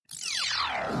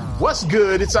What's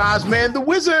good? It's Ozman the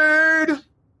Wizard. And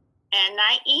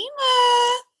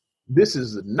Naima. This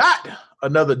is not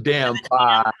another damn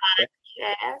pod.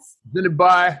 Yes. Presented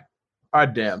by our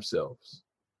damn selves.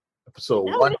 Episode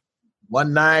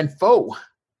 194.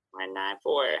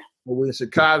 194. When we're in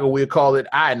Chicago, we'll call it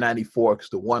I-94 because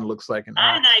the one looks like an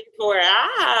I.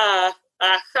 I-94.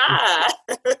 Aha.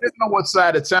 Depending on what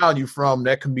side of town you're from,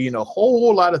 that can mean a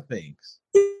whole lot of things.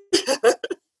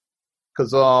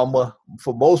 Because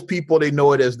for most people, they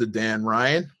know it as the Dan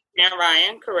Ryan. Dan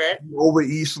Ryan, correct. Over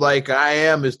east, like I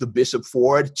am, is the Bishop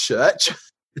Ford Church.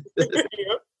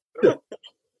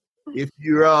 If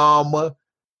you're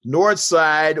north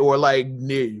side or like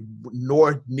near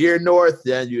north,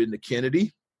 then you're in the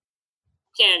Kennedy.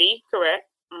 Kennedy, correct.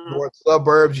 Mm-hmm. North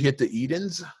suburbs, you hit the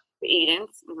Edens. The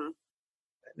Edens. Mm-hmm.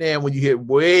 And when you hit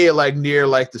way like near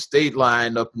like the state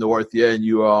line up north, yeah, and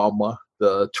you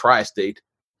the tri-state.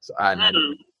 So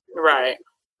I-90. Right.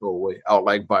 Go away out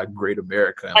like by Great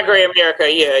America. By Great America,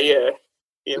 yeah.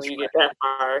 When you get that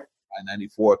far.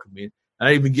 I-94 come in. I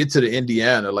didn't even get to the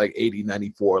Indiana, like 80,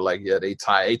 94. Like, yeah, they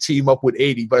team up with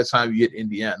 80 by the time you get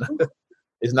Indiana.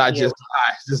 It's not just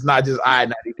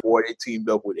I-94. They teamed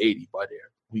up with 80 by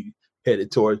there. We headed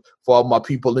towards, for all my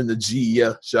people in the G,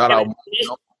 yeah, shout out.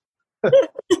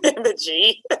 The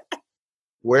G.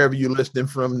 Wherever you're listening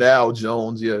from now,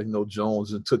 Jones, yeah,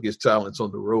 Jones and took his talents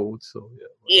on the road. So,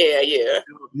 yeah. Yeah.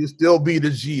 You still be the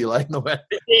G, like no matter.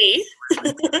 The G.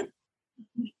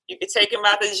 You can take him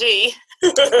out the G.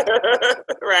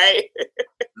 Right?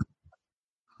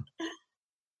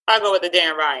 I'll go with the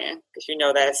Dan Ryan because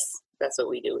that's what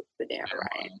we do with the Dan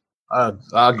Ryan.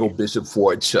 I'll go Bishop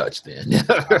Ford Church then.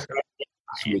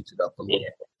 Switch it up a little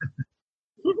bit.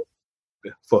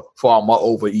 For all my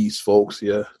over east folks,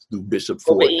 yeah, do Bishop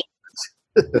Ford.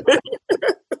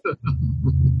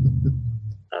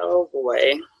 Oh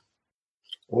boy.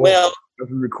 Well, as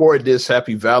we record this,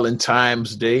 happy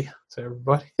Valentine's Day to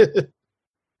everybody.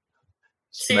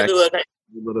 See the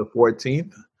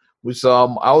 14th. Which I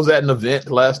was at an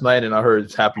event last night and I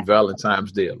heard Happy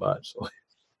Valentine's Day a lot. So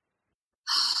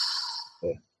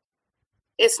yeah.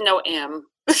 It's no M.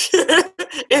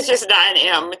 It's just not an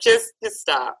M. Just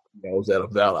stop. I was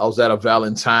at a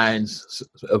Valentine's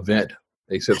event,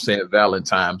 except saying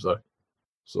Valentine's.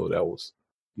 So that was,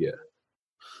 yeah.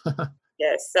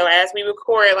 Yes. So as we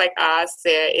record, like Oz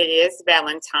said, it is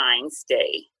Valentine's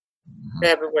Day,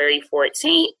 February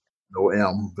 14th. No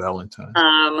M, Valentine.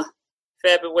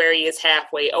 February is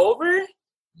halfway over.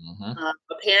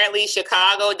 Apparently,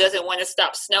 Chicago doesn't want to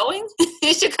stop snowing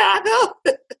in Chicago.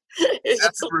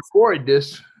 After record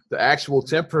this, the actual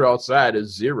temperature outside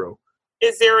is 0.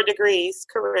 It's 0 degrees,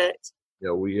 correct.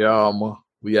 Yeah, we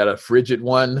had a frigid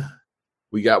one.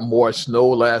 We got more snow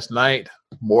last night.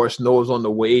 More snow is on the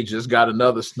way. Just got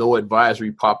another snow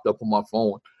advisory popped up on my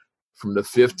phone from the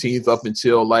 15th up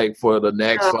until like for the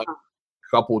next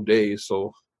couple days.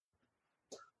 So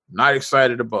not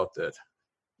excited about that.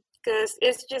 Because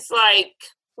it's just like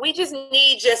we just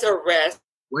need just a rest.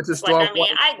 Winter storm.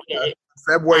 I get it.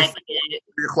 February 3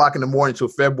 o'clock in the morning till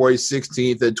February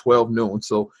 16th at 12 noon.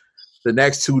 So the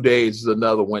next 2 days is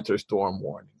another winter storm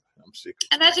warning. I'm sick.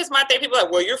 And that's just my thing. People are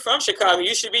like, well, you're from Chicago.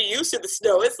 You should be used to the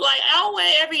snow. It's like, I don't want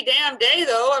it every damn day,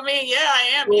 though. I mean, yeah, I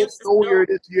am used to snow. Snowier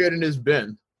this year than it's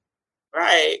been.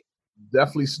 Right.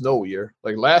 Definitely snowier.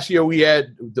 Like last year we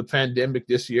had the pandemic.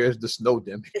 This year is the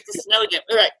snowdemic. It's a snow dome.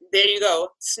 Right. There you go.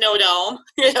 Snow dome.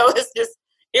 It's just,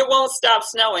 it won't stop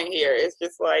snowing here. It's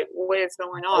just like, what is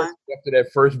going on? After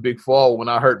that first big fall, when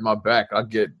I hurt my back,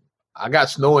 I got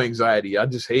snow anxiety. I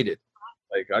just hate it.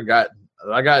 Like I got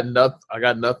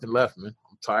nothing left, man.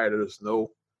 I'm tired of the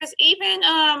snow. Because even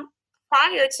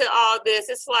prior to all this,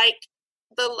 it's like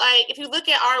if you look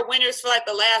at our winters for like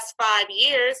the last 5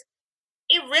 years,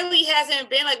 it really hasn't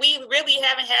been like we really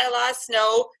haven't had a lot of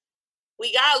snow.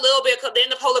 We got a little bit. Then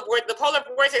the polar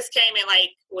vortex came in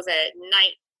like was that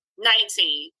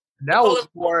 19. That was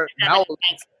more.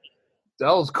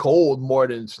 That was cold more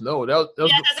than snow. That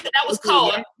was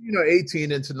cold.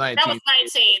 18 into 19. That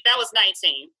was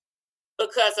 19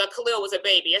 because Khalil was a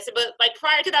baby. I said, but like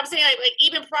prior to that, I'm saying like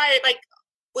even prior, like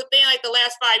within like the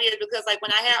last 5 years, because like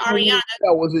when I had Ariana,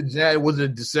 was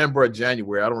it December or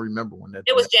January? I don't remember when that.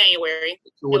 It was January.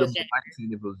 It was January.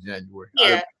 It was January.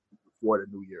 Yeah. Before the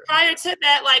new year. Prior to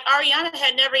that, like Ariana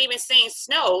had never even seen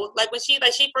snow. Like when she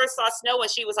first saw snow when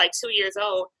she was like 2 years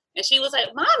old. And she was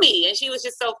like, Mommy. And she was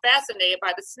just so fascinated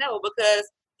by the snow because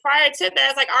prior to that,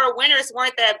 it's like our winters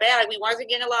weren't that bad. Like we wasn't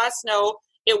getting a lot of snow.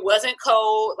 It wasn't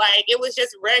cold. Like it was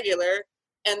just regular.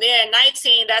 And then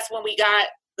 19, that's when we got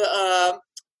the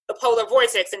polar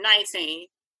vortex in 19.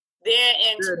 Then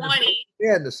in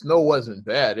 20, the snow wasn't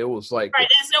bad. It was like right,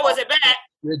 the snow wasn't bad.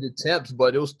 Rigid temps,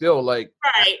 but it was still like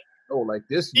right. Oh, like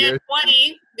this year.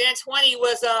 Then 20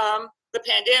 was the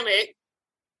pandemic.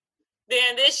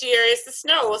 Then this year it's the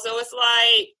snow. So it's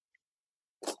like,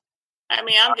 I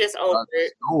mean, I'm just over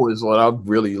it. Snow is what I'm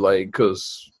really like,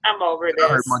 because I'm over this. I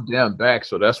hurt my damn back,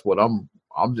 so that's what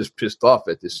I'm just pissed off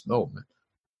at this snow, man.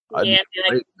 Yeah,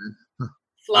 like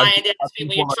flying down the street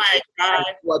when you're trying to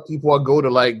drive. Why people go to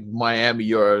like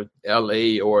Miami or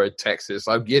LA or Texas.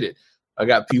 I get it. I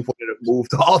got people that have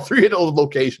moved to all three of those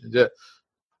locations. Yeah.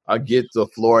 I get the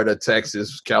Florida,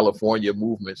 Texas, California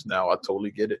movements now. I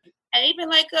totally get it. And even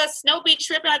like snow be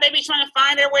tripping, they be trying to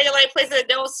find their way to like places that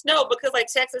don't snow, because like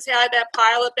Texas had that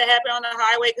pile up that happened on the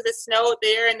highway because it snowed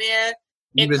there, and then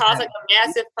it caused like a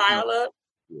massive pile up.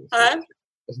 Huh?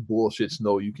 That's bullshit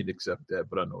snow. You can accept that,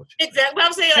 but I know what you're exactly. But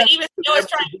I'm saying, like, even snow is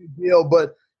trying. Big deal,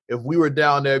 but if we were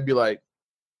down there, it'd be like,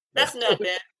 that's nothing,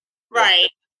 right?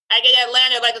 I get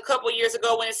Atlanta like a couple years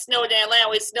ago when it snowed in Atlanta.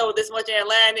 It snowed this much in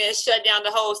Atlanta and it shut down the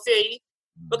whole city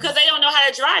because they don't know how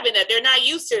to drive in it. They're not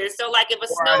used to it. So like if a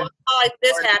snow like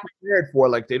this happens, prepared for,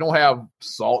 like they don't have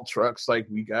salt trucks like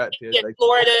we got here. In like,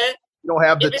 Florida, you don't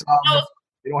have they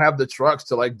don't have the trucks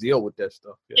to like deal with that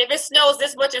stuff. Yeah. If it snows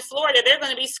this much in Florida, they're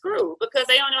going to be screwed because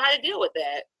they don't know how to deal with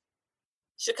that.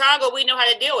 Chicago, we know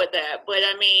how to deal with that, but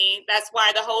I mean that's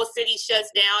why the whole city shuts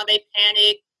down. They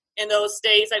panic. In those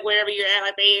states, like wherever you're at,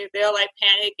 like they'll like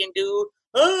panic and do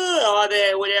all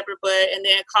that, whatever, and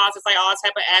then it causes like all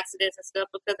type of accidents and stuff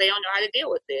because they don't know how to deal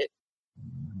with it.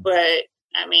 But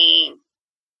I mean,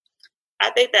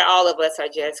 I think that all of us are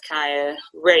just kind of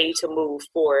ready to move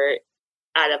forward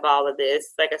out of all of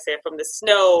this. Like I said, from the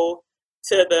snow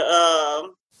to the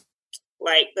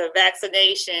like the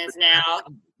vaccinations now.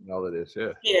 All of this, yeah.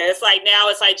 Yeah, it's like now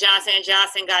it's like Johnson &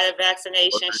 Johnson got a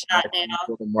vaccination shot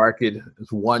now. The market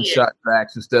is one shot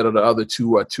vax instead of the other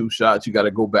two or two shots. You got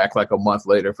to go back like a month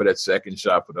later for that second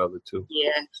shot for the other two.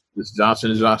 Yeah. This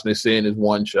Johnson & Johnson is saying is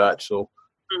one shot. So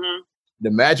the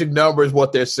magic number is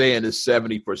what they're saying is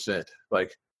 70%.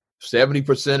 Like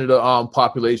 70% of the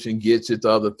population gets it. The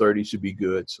other 30 should be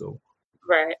good. So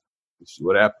right. Let's see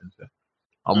what happens.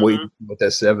 I'm waiting for what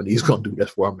that 70 is going to do.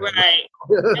 That's where I'm at. Right.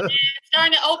 And it's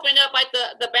starting to open up, like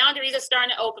the boundaries are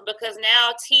starting to open because now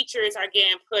teachers are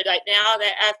getting put, like now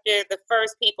that after the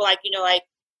first people, like, you know, like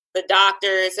the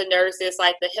doctors and nurses,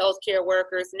 like the healthcare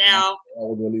workers now.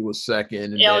 Elderly was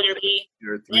second. And elderly.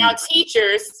 Now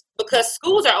teachers, because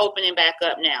schools are opening back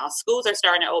up now. Schools are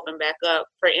starting to open back up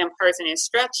for in-person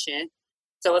instruction.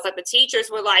 So it's like the teachers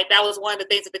were like, that was one of the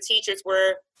things that the teachers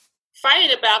were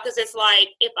fighting about, because it's like,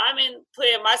 if I'm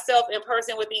putting myself in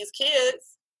person with these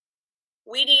kids,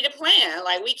 we need a plan.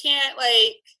 Like, we can't,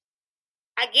 like,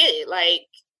 I get it. Like,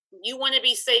 you want to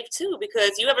be safe too,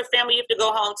 because you have a family you have to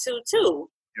go home to too.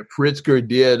 Yeah, Pritzker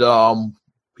did,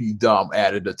 he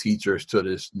added the teachers to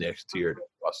this next tier.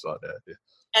 I saw that. Yeah.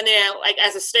 And then, like,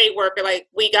 as a state worker, like,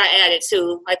 we got added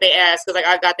too. Like, they asked, because, like,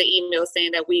 I got the email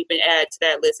saying that we've been added to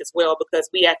that list as well, because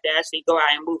we have to actually go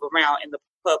out and move around in the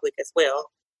public as well.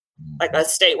 Like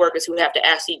us state workers who have to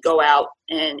actually go out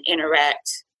and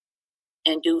interact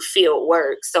and do field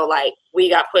work. So like we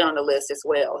got put on the list as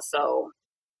well. So,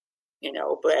 you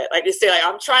know, but like you said, like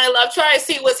I'm trying to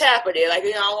see what's happening. Like,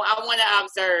 you know, I want to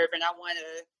observe and I want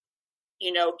to,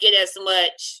 you know, get as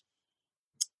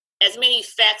many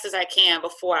facts as I can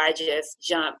before I just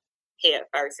jump head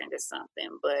first into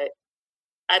something. But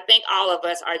I think all of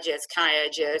us are just kind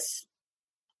of just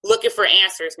looking for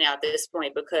answers now at this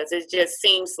point, because it just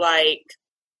seems like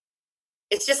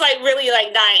it's just like really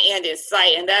like not an end in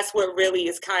sight, and that's what really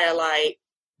is kind of like.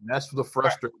 That's the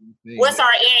frustrating thing. What's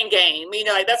our end game? You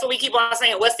know, like that's what we keep on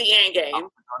saying. What's the end game?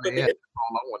 That's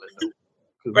all I want to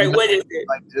know. Right? What is it?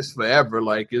 Like this forever?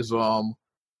 Like is we're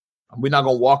not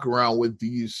gonna walk around with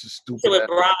these stupid with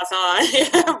bras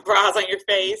on, bras on your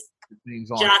face,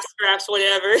 jock straps,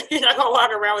 whatever. You're not gonna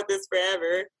walk around with this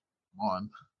forever.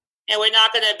 And we're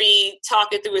not going to be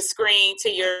talking through a screen to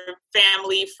your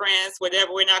family, friends,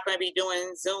 whatever. We're not going to be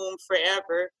doing Zoom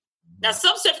forever. Now,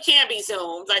 some stuff can be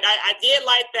Zoomed. Like, I did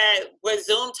like that. What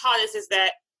Zoom taught us is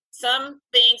that some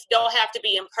things don't have to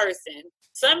be in person.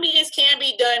 Some meetings can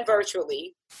be done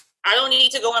virtually. I don't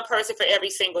need to go in person for every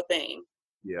single thing.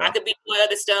 Yeah. I could be doing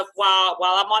other stuff while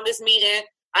I'm on this meeting.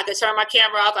 I could turn my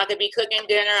camera off. I could be cooking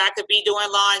dinner. I could be doing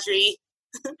laundry.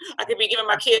 I could be giving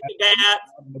my kids a bath.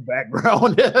 In the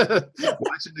background,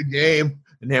 watching the game,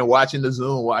 and then watching the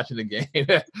Zoom, watching the game.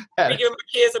 Giving my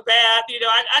kids a bath. You know,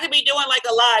 I could be doing like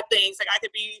a lot of things. Like I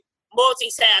could be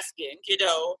multitasking, you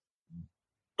know.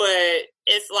 But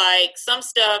it's like some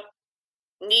stuff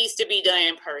needs to be done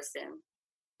in person.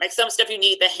 Like some stuff you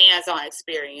need the hands-on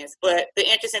experience. But the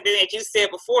interesting thing that you said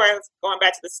before, going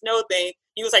back to the snow thing,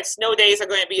 you was like snow days are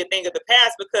going to be a thing of the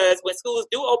past because when schools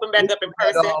do open back up in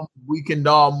person,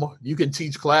 you can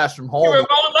teach class from home. You were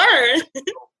going to learn.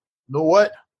 You know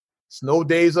what? Snow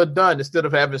days are done. Instead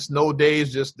of having snow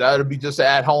days, that'll be just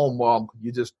at home.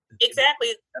 You just exactly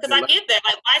because I get that.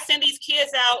 Like, why send these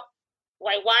kids out?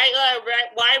 Like,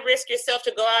 why risk yourself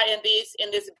to go out in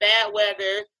this bad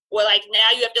weather? Well, like now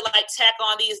you have to like tack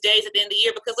on these days at the end of the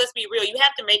year because let's be real, you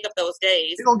have to make up those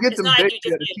days. They don't get them days.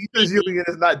 The teachers union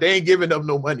is not. They ain't giving them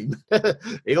no money.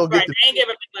 They don't get. They ain't giving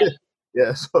them money.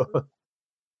 Yeah, so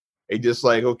they just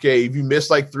like, okay, if you miss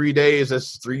like 3 days,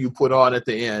 that's 3 you put on at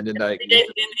the end, and like 3 days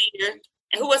at the end of the year.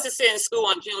 And who wants to sit in school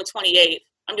on June 28th?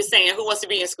 I'm just saying, who wants to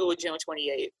be in school June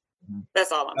 28th?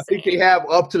 That's all I'm saying. I think they have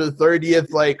up to the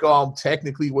 30th, like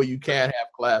technically where you can't have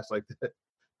class like that.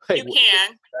 Like, you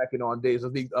can. Backing on days, I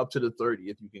think up to the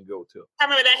 30th you can go to. I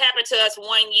remember that happened to us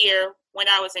one year when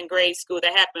I was in grade school.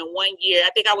 That happened 1 year. I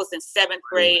think I was in 7th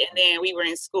grade, and then we were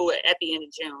in school at the end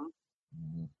of June.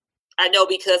 Mm-hmm. I know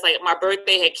because like my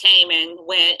birthday had came and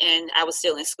went, and I was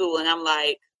still in school, and I'm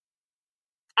like,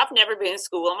 I've never been in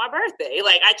school on my birthday.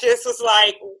 Like I just was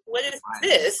like, what is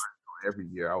this? Every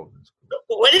year I was in school.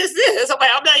 What is this? I'm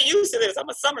like, I'm not used to this. I'm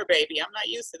a summer baby. I'm not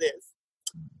used to this.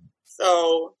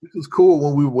 So this was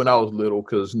cool when I was little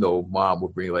because mom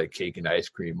would bring like cake and ice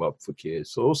cream up for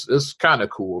kids. So it's kind of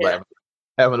cool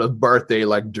having a birthday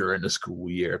like during the school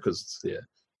year because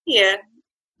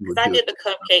because I did the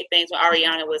cupcake things when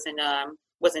Ariana was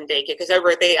in daycare because her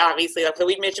birthday obviously so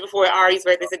we mentioned before Ari's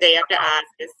birthday is the day after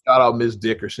Oscar's. Shout out Miss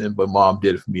Dickerson, but mom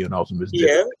did it for me when I was in Miss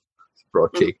Dickerson. She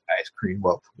brought cake and ice cream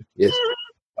up for the kids.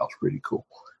 That was pretty cool.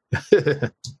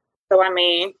 So I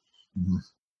mean. Mm-hmm.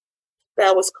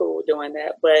 That was cool doing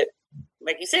that. But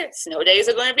like you said, snow days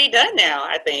are going to be done now,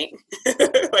 I think.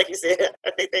 Like you said,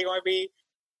 I think they're going to be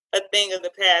a thing of the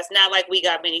past. Not like we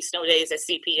got many snow days at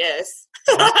CPS.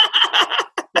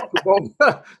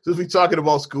 Since we're talking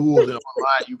about schools and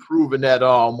online, you've proven that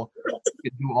you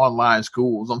can do online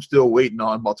schools. I'm still waiting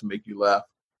on. I'm about to make you laugh.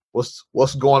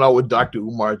 What's going on with Dr.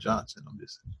 Umar Johnson?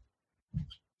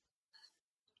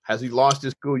 Has he launched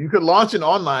his school? You could launch an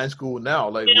online school now.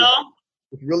 Like,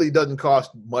 it really doesn't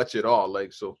cost much at all.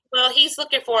 Like so. Well, he's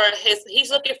looking for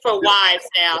wives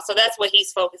now, so that's what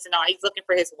he's focusing on. He's looking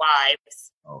for his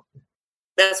wives. Okay.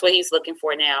 That's what he's looking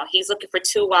for now. He's looking for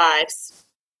 2 wives.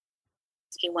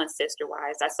 He wants sister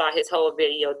wives. I saw his whole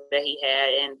video that he had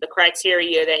and the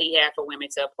criteria that he had for women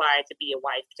to apply to be a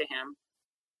wife to him.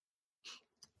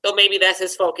 So maybe that's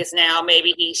his focus now.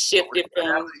 Maybe he shifted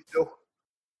from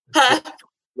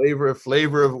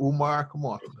flavor of Umar. Come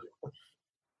on.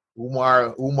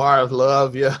 Umar of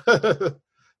Love, yeah.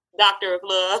 Doctor of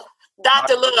Love.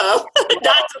 Dr. Love.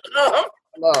 Dr. Love.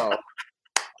 Love.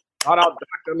 Shout out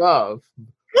Dr. Love.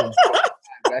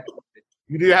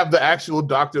 You do have the actual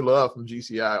Dr. Love from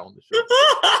GCI on the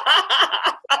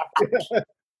show.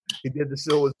 He did the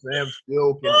show with Sam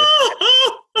Silk and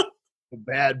the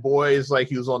Bad Boys, like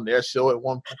he was on their show at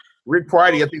one point. Rick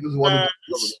Party, I think, was one of them.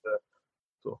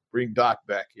 So bring Doc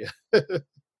back, yeah.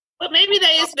 But maybe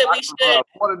that is that we should.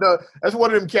 That's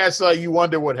one of them cats you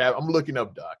wonder what happened. I'm looking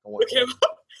up Doc.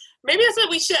 Maybe that's what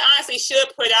we should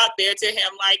put out there to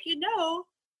him. Like,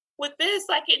 with this,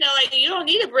 like, like you don't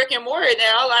need a brick and mortar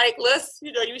now. Like,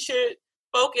 you should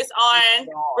focus on.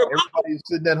 Everybody's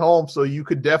sitting at home, so you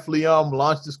could definitely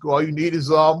launch the school. All you need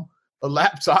is a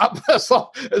laptop. That's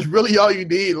all. That's really all you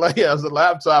need. Like, as a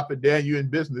laptop, and then you're in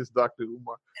business, Dr.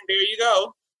 Umar. And there you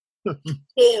go.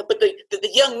 Yeah, but the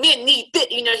young men need that.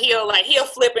 He'll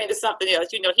flip into something else.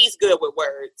 He's good with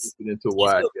words. Into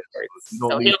what?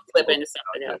 So he'll flip into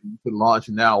something else. You can launch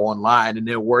now online and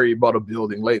then worry about a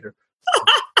building later.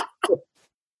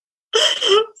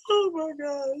 Oh my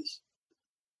gosh!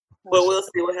 Well, we'll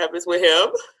see what happens with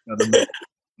him.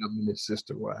 His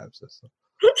sister wives.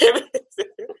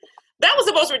 That was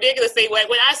the most ridiculous thing. When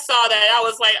I saw that, I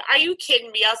was like, "Are you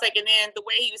kidding me?" I was like, and then the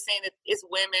way he was saying that it's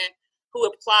women who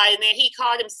apply, and then he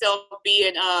called himself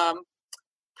being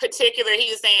particular. He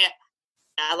was saying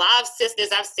a lot of sisters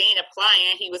I've seen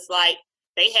applying. He was like,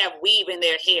 they have weave in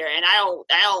their hair, and I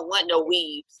don't want no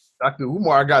weaves. Dr.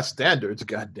 Umar got standards.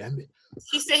 God damn it.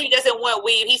 He said he doesn't want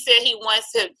weave. He said he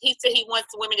wants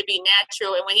women to be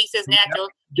natural, and when he says natural,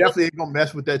 definitely ain't gonna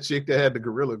mess with that chick that had the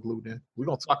Gorilla Glue. Then we're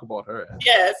gonna talk about her.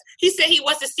 Yes, he said he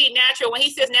wants to see natural. When he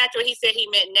says natural, he said he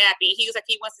meant nappy. He was like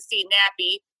he wants to see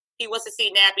nappy. He wants to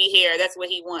see nappy hair. That's what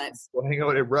he wants. Well, hang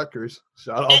out at Rutgers.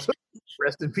 Shout out to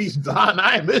rest in peace, Don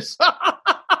Imus.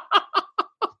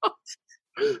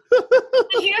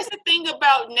 Here's the thing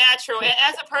about natural, and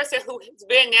as a person who has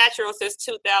been natural since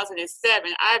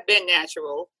 2007, I've been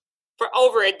natural for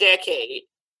over a decade.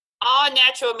 All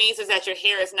natural means is that your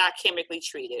hair is not chemically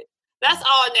treated. That's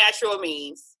all natural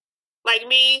means. Like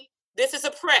me, this is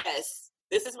a press.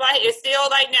 This is my, it's still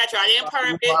like natural. I didn't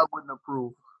perm it. I wouldn't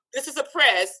approve. This is a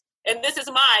press, and this is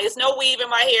mine. There's no weave in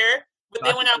my hair. But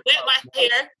then when I wet my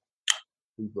hair,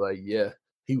 he's like, yeah,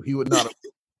 he would not.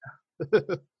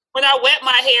 When I wet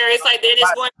my hair, it's like then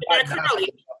it's going to turn curly.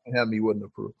 Him, he wouldn't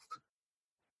approve.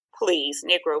 Please,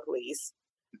 Negro, please.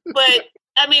 But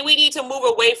I mean, we need to move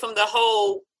away from the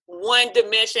whole one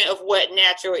dimension of what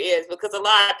natural is, because a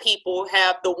lot of people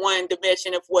have the one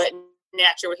dimension of what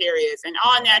natural hair is, and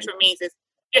all natural means is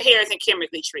your hair isn't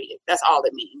chemically treated. That's all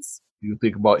it means. You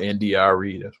think about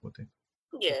NDRE, that's what they.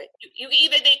 Yeah, you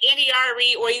either think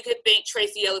NDRE or you could think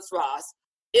Tracy Ellis Ross.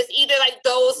 It's either like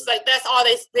those, like that's all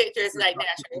they picture is like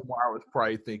natural. I was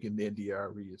probably thinking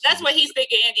NDRE. That's what he's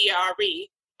thinking, NDRE.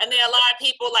 And then a lot of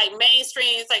people like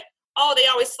mainstream, it's like, oh, they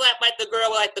always slap like the girl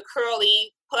with like the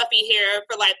curly, puffy hair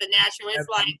for like the natural. It's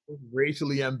like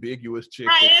racially ambiguous chick.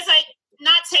 Right, it's like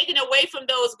not taken away from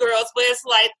those girls, but it's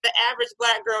like the average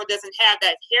black girl doesn't have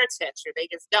that hair texture. They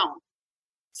just don't.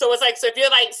 So it's like, so if you're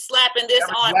like slapping this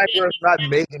on, black girl's not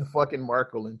Meghan fucking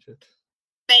Markle and shit.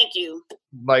 Thank you.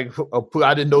 Like,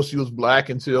 I didn't know she was black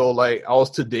until like I was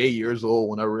today years old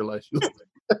when I realized she was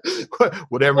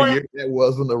whatever year that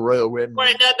was in the Royal Red. Or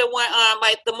another one,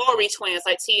 like the Maury twins,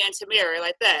 like Tia and Tamera,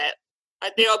 like that.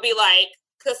 Like they'll be like,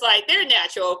 cause like they're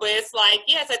natural, but it's like,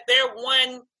 yes, like they're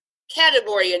one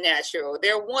category of natural.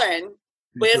 They're one,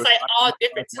 but it's like all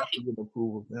different types.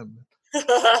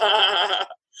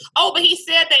 Oh, but he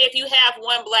said that if you have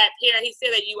one black hair, he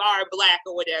said that you are black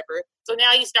or whatever. So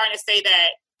now he's starting to say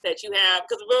that you have,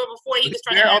 because before he was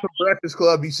trying to on the Breakfast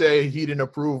Club, he said he didn't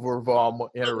approve of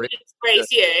interracial race.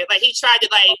 Yeah, like he tried to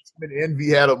like. Envy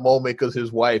had a moment because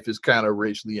his wife is kind of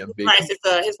racially ambiguous.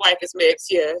 Right, his wife is mixed.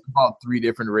 Yeah, about 3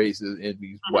 different races.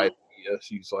 Envy's wife, yeah,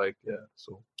 she's like, yeah.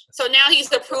 So now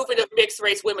he's approving of mixed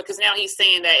race women, because now he's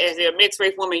saying that as a mixed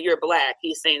race woman, you're black.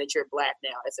 He's saying that you're black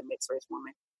now as a mixed race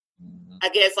woman. I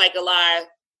guess like a lot of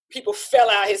people fell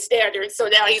out his standards, so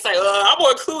now he's like, I'm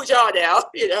gonna include y'all now,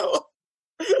 you know.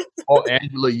 Oh,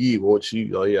 Angela Yee,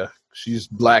 she's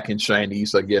black and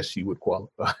Chinese. I guess she would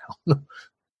qualify.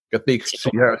 I think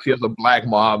she has a black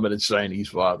mom and a Chinese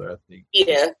father. I think.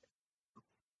 Yeah.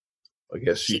 I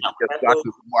guess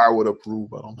Dr. Kumar would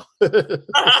approve. I don't know.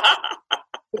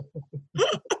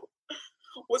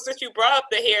 Well, since you brought up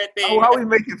the hair thing, how are we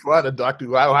making fun of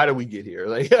Dr. How did we get here?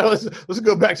 Like, let's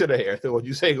go back to the hair thing. What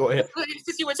you say? Go ahead.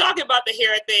 Since you were talking about the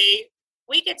hair thing,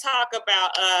 we can talk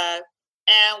about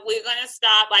and we're gonna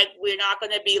stop. Like, we're not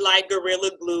gonna be like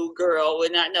Gorilla Glue girl. We're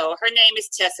not. No, her name is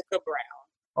Tessica Brown.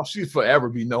 Oh, she'll forever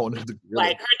be known as the Gorilla.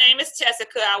 Like, her name is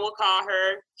Tessica. I will call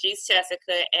her. She's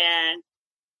Tessica. And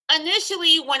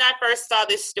initially, when I first saw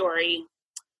this story,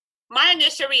 my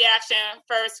initial reaction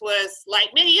first was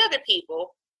like many other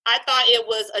people. I thought it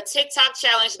was a TikTok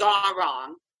challenge gone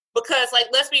wrong, because, like,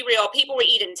 let's be real, people were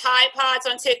eating Tide Pods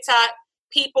on TikTok.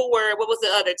 People were, what was the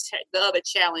other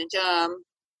challenge?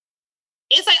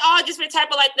 It's like all different type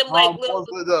of like them like little.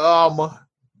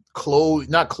 Chloe,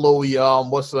 not Chloe.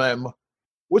 What's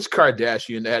which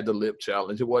Kardashian had the lip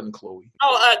challenge? It wasn't Chloe.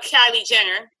 Oh, Kylie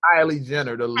Jenner. Kylie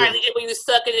Jenner, the lip. Kylie Jenner, when you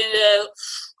suck it in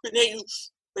and then you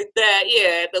like that,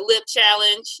 yeah, the lip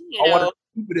challenge. You know. One of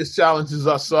the stupidest challenges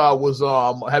I saw was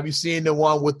have you seen the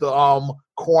one with the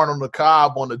corn on the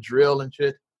cob on the drill and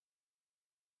shit?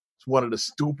 It's one of the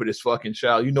stupidest fucking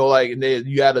challenges. You know, like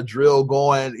you had a drill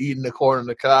going, eating the corn on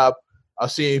the cob.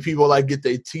 I've seen people like get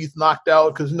their teeth knocked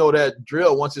out because you know that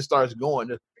drill once it starts going.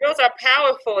 Drills are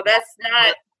powerful. That's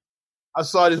not. I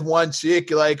saw this one chick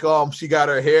like she got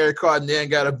her hair cut and then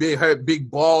got a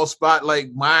big bald spot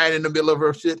like mine in the middle of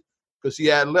her shit. Because she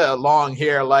had long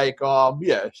hair, like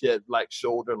she had like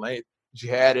shoulder length. She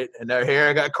had it, and her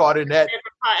hair got caught in that.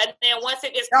 And then once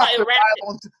it gets caught, it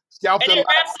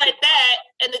wraps like that,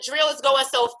 and the drill is going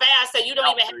so fast that you don't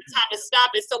even have time to stop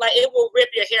it. So like it will rip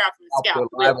your hair off from the scalp.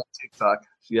 Live on TikTok.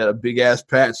 She had a big ass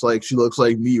patch, like she looks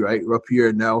like me, right up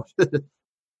here now.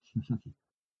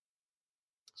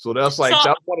 So that's one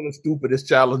of the stupidest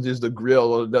challenges. The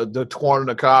grill, the corn on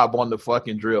the cob on the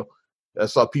fucking drill.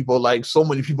 That's how people like so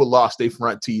many people lost their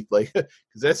front teeth, like because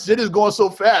that shit is going so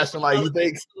fast, and like you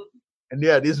think, and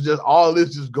yeah, this is just all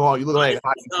this just gone. You look like a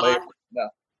hockey player now,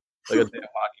 like a damn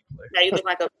hockey player. Now you look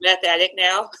like a meth addict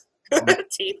now,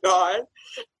 teeth gone,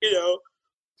 you know.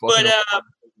 Fucking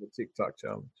The TikTok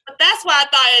challenge. But that's what I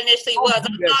thought it initially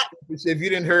was. If you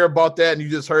didn't hear about that and you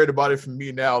just heard about it from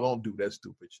me now, don't do that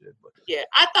stupid shit. But yeah,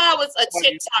 I thought it was a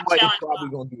TikTok challenge. Probably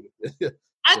gonna do it.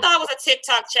 I thought it was a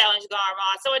TikTok challenge gone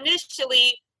wrong. So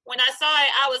initially, when I saw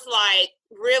it, I was like,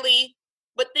 really?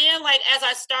 But then, like, as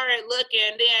I started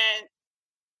looking,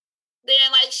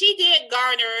 then like, she did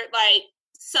garner, like,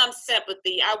 some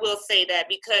sympathy. I will say that,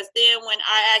 because then when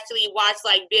I actually watched,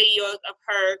 like, videos of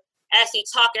her actually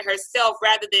talking herself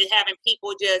rather than having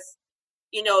people just,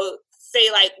 you know,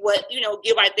 say, like, what, you know,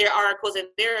 give out their articles and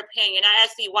their opinion. I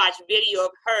actually watched video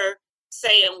of her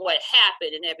saying what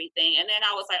happened and everything. And then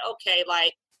I was like, okay,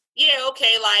 like, yeah,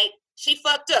 okay, like, she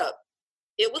fucked up.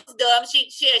 It was dumb.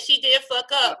 She did fuck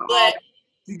up, but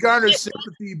she garnered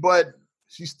sympathy, but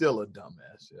she's still a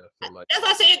dumbass. Yeah, I feel like that's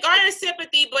what I said. It garnered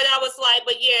sympathy, but I was like,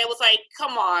 but yeah, it was like,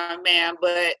 come on, man.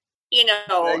 But you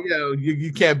know,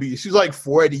 you can't be. She's like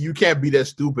 40. You can't be that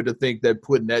stupid to think that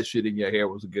putting that shit in your hair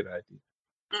was a good idea.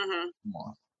 Mm-hmm. Come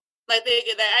on. Like they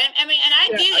get that. I mean, and I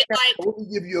get it. Like, I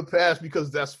wouldn't give you a pass because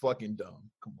that's fucking dumb.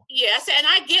 Come on. Yes, and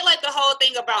I get like the whole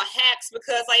thing about hacks,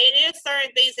 because like it is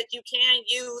certain things that you can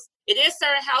use. It is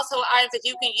certain household items that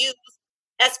you can use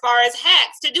as far as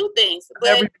hacks to do things.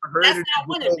 But that's not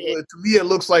one of it. To me, it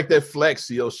looks like that Flex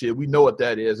Seal shit. We know what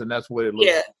that is, and that's what it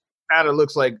looks like. Kind of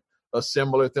looks like a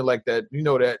similar thing like that. You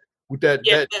know that with that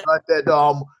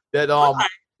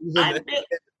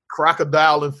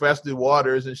crocodile infested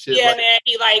waters and shit. Yeah, like, man,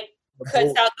 he like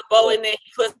cuts out the bow and then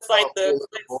he puts like the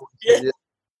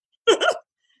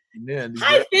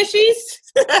hi,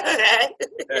 fishies. That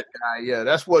guy, yeah,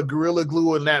 that's what Gorilla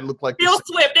Glue and that look like. Phil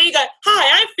Swift. There you go.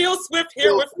 Hi, I'm Phil Swift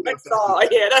here with Flexall.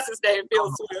 Yeah, that's his name,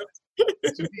 Phil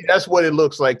Swift. To me, that's what it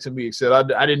looks like to me.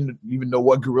 Except I didn't even know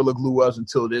what Gorilla Glue was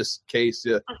until this case.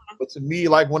 Yeah, but to me,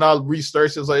 like when I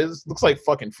researched, it was like, it looks like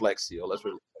fucking Flex Seal. That's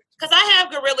what it looks like. Because I have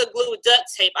Gorilla Glue duct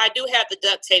tape. I do have the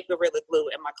duct tape Gorilla Glue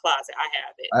in my closet. I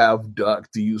have it. I have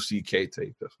DUCK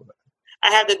tape. That's what I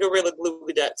have the Gorilla Glue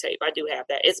duct tape. I do have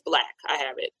that. It's black. I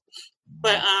have it.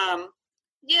 But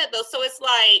yeah, though. So it's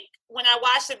like when I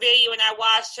watched the video and I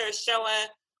watched her showing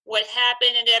what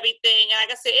happened and everything, and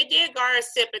like I said, it did garner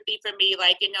sympathy for me.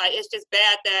 Like, you know, it's just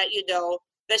bad that, you know,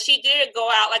 that she did go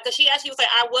out. Like, cause she actually was like,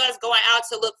 I was going out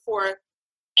to look for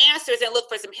answers and look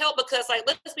for some help, because like,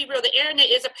 let's be real, the internet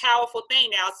is a powerful thing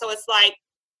now. So it's like,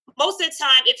 most of the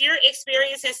time, if you're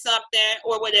experiencing something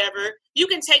or whatever, you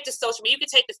can take the social media, you can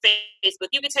take the Facebook,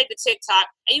 you can take the TikTok,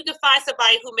 and you can find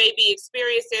somebody who may be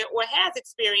experiencing or has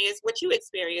experienced what you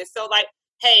experienced. So like,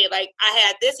 hey, like I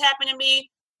had this happen to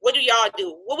me. What do y'all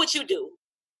do? What would you do?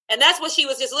 And that's what she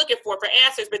was just looking for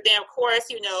answers. But then, of course,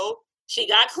 you know, she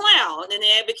got clowned, and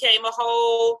then it became a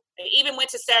whole. It even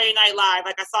went to Saturday Night Live.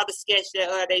 Like I saw the sketch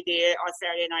that they did on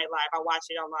Saturday Night Live. I watched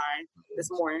it online this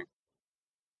morning.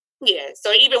 Yeah, so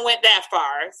it even went that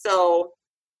far. So,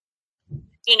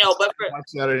 you know, but for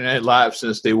Saturday Night Live,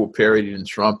 since they were parodying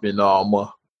Trump and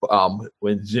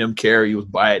when Jim Carrey was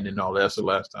Biden and all that, that's the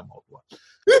last time I was watching.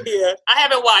 Yeah, I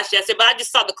haven't watched that, but I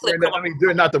just saw the clip.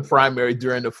 During not the primary,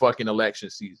 during the fucking election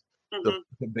season, the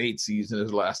debate season is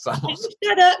the last time.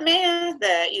 Shut up, man.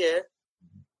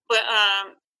 But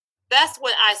that's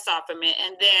what I saw from it,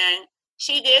 and then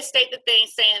she did state the thing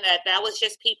saying that was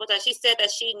just people. That she said that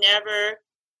she never,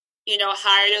 you know,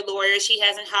 hired a lawyer. She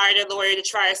hasn't hired a lawyer to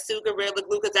try to sue Gorilla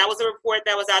Glue, because that was a report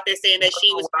that was out there saying that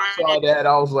she was. I saw that.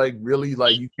 I was like, really?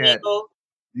 Like you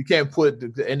can't put,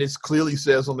 and it clearly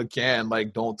says on the can,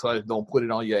 like, don't put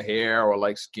it on your hair or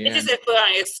like skin. It just says put it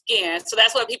on your skin. So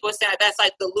that's what people are saying. That's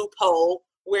like the loophole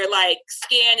where like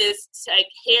skin is like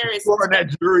hair is. For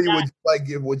that jury,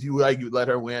 would you let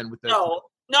her win with that? No,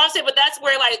 I'm saying, but that's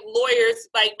where like lawyers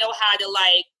like know how to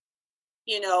like,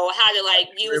 you know, how to like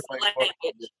use the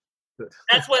language.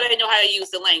 That's where they know how to use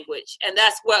the language, and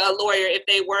that's what a lawyer, if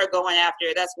they were going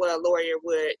after, that's what a lawyer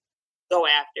would go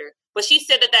after. But she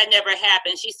said that never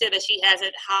happened. She said that she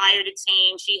hasn't hired a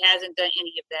team. She hasn't done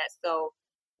any of that. So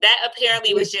that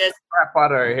apparently was just crap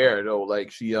out of her hair though.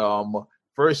 Like she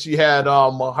first she had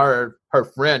her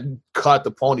friend cut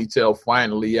the ponytail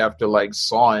finally after like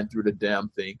sawing through the damn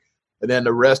thing, and then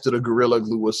the rest of the Gorilla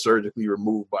Glue was surgically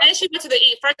removed. And she went to the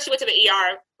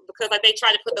ER because like they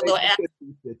tried to put the little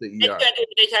they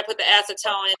tried to put the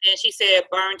acetone, and then she said it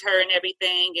burned her and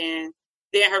everything, and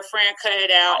then her friend cut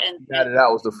it out, and got it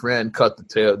out was the friend cut the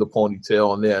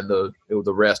ponytail, and then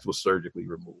the rest was surgically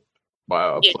removed by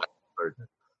a surgeon.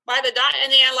 By the doctor,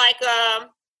 and then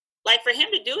like for him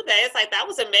to do that, it's like that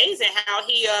was amazing. How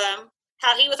he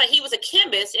was like, he was a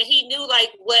chemist and he knew like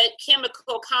what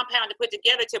chemical compound to put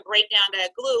together to break down that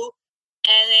glue.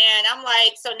 And then I'm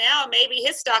like, so now maybe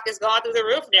his stock has gone through the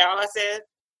roof now. I said,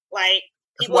 like,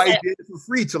 That's why he did it for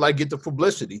free to like get the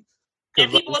publicity.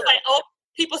 And people was like, oh,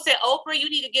 people said, Oprah, you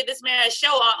need to give this man a show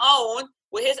on OWN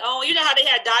with his own. You know how they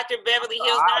had Dr. Beverly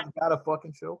Hills. Got a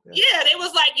fucking show. Yeah, they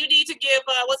was like, you need to give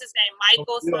what's his name,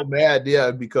 Michael. I'm still mad,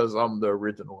 yeah, because I'm the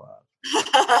original.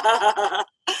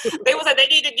 They was like, they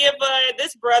need to give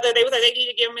this brother. They was like, they need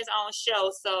to give him his own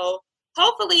show. So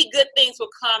hopefully, good things will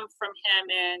come from him.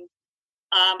 And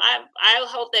I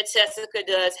hope that Tessica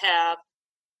does have,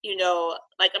 you know,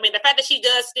 like, I mean, the fact that she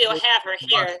does still have her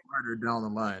hair. Down the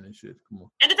line and shit. Come on.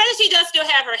 And the fact that she does still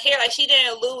have her hair, like she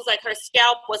didn't lose, like her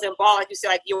scalp wasn't bald, like you said,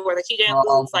 like you were, like she didn't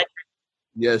lose, like.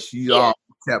 Yeah, she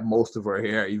kept most of her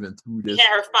hair even through this.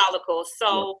 Yeah, her follicles.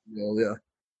 So yeah.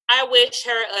 I wish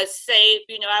her a safe,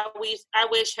 you know, I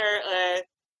wish her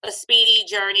a speedy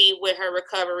journey with her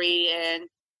recovery, and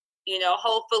you know,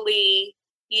 hopefully,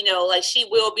 you know, like she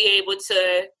will be able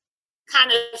to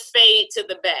kind of fade to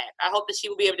the back. I hope that she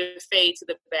will be able to fade to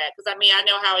the back, because I mean, I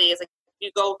know how it is. Like,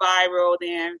 you go viral,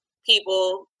 then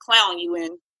people clown you,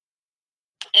 and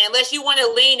unless you want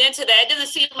to lean into that, it doesn't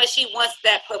seem like she wants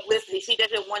that publicity. She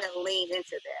doesn't want to lean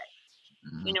into that.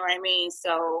 Mm-hmm. You know what I mean?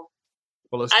 So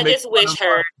I just wish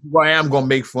her. Who I am gonna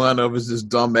make fun of is this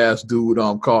dumbass dude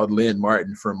called Lynn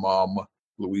Martin from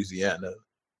Louisiana.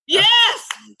 Yes.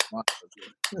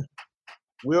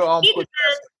 We'll put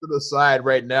that to the side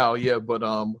right now, yeah, but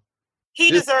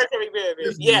he deserves every bit of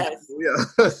it. Yes. Yeah.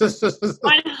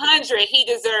 100. He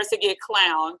deserves to get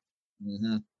clowned.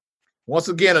 Mm-hmm. Once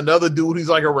again, another dude who's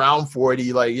like around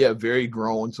 40, like very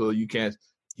grown, so you can't.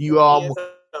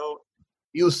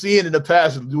 You was seeing in the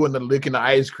past doing the licking the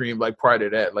ice cream, like part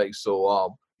of that, like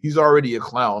so. He's already a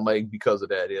clown, like because of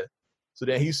that, yeah. So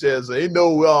then he says, "Ain't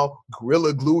no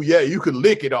Gorilla Glue. Yeah, you could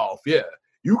lick it off. Yeah,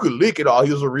 you could lick it off."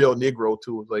 He was a real Negro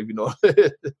too. It's like, you know.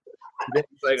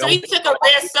 Like, so he took a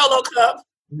red Solo cup.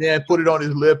 Yeah, put it on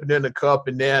his lip and then the cup,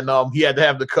 and then he had to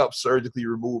have the cup surgically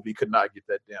removed. He could not get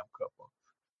that damn cup on.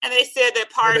 And they said that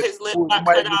part of his lip got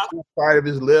cut off. Part of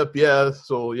his lip, yeah.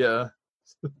 So yeah.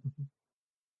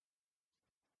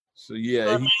 So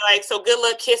yeah. So good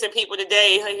luck kissing people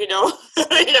today. You know,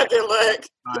 good luck.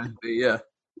 Yeah.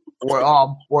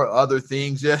 Or other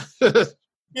things, yeah. Yeah,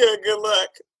 good luck.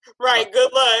 Right,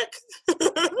 good luck.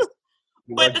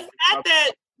 But the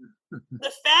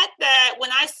fact that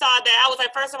when I saw that, I was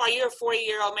like, first of all, you're a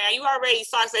 40-year-old man. You already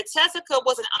saw. I said, Tessica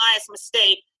was an honest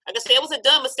mistake. Like I said, it was a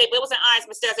dumb mistake, but it was an honest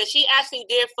mistake. I said, she actually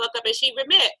did fuck up, and she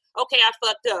admit, okay, I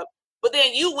fucked up. But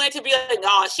then you went to be like,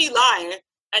 no, she lying.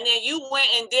 And then you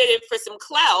went and did it for some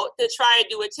clout to try to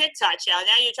do a TikTok challenge.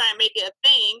 Now you're trying to make it a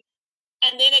thing.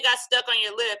 And then it got stuck on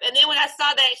your lip. And then when I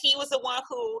saw that he was the one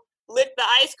who licked the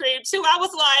ice cream too, I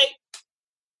was like,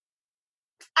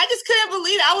 I just couldn't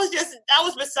believe it. I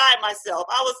was beside myself.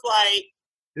 I was like,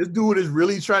 this dude is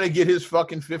really trying to get his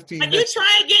fucking 15 like minutes. You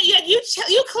trying to get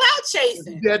you clout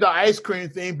chasing. He had the ice cream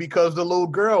thing because the little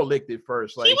girl licked it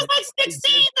first. Like, he was like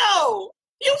 16 though.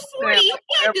 You 40. You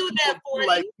can't do that 40.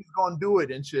 Like he's gonna do it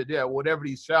and shit. Yeah, whatever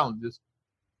these challenges.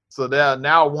 So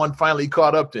now one finally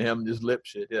caught up to him. This lip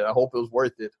shit. Yeah, I hope it was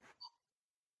worth it.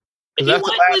 Because that's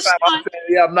the last time I'm saying,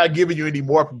 yeah, I'm not giving you any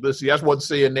more publicity. I just want to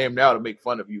say your name now to make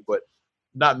fun of you, but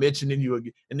not mentioning you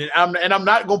again. And then I'm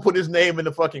not gonna put his name in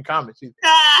the fucking comments either.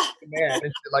 Man, and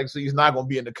shit, like, so he's not gonna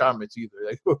be in the comments either.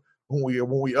 Like when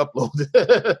we upload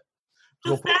it.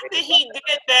 The fact that he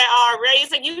did that already,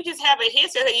 it's like you just have a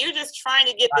history. Like you're just trying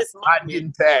to get this moment. Not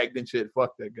getting tagged and shit.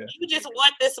 Fuck that guy. You just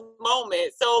want this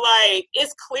moment. So, like,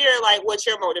 it's clear, like, what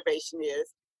your motivation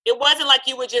is. It wasn't like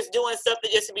you were just doing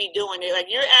something just to be doing it. Like,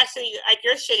 you're actually, like,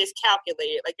 your shit is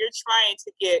calculated. Like, you're trying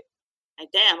to get, like,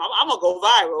 damn, I'm going to go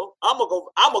viral. I'm going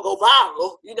to go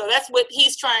viral. You know, that's what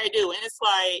he's trying to do. And it's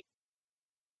like,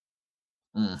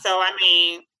 so, I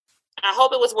mean, I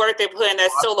hope it was worth it putting that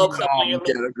Solo cup on your lip.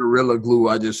 The Gorilla Glue,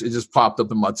 it just popped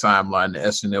up in my timeline, the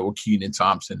SNL with Kenan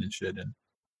Thompson and shit. And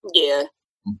yeah.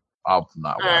 I'm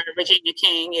not watching. Virginia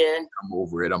King, yeah. I'm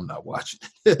over it. I'm not watching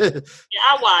it. Yeah,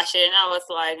 I watched it and I was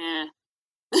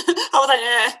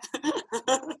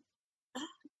like,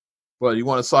 Well, you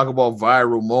want to talk about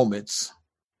viral moments?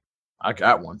 I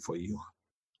got one for you.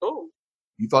 Oh.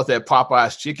 You thought that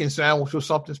Popeye's chicken sandwich was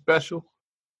something special?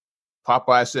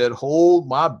 Popeye said, hold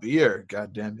my beer,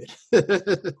 God damn it.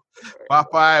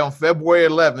 Popeye, on February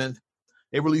 11th,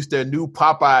 they released their new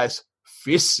Popeye's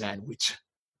fish sandwich.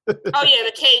 Oh, yeah,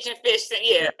 the Cajun fish,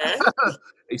 yeah.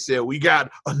 They said, we got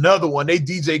another one. They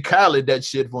DJ Khaled that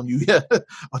shit on you. Yeah,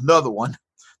 another one.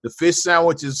 The fish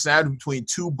sandwich is sandwiched between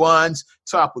two buns,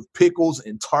 topped with pickles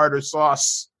and tartar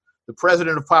sauce. The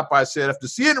president of Popeye said, after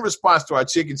seeing the response to our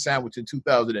chicken sandwich in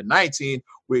 2019,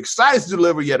 we're excited to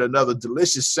deliver yet another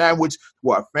delicious sandwich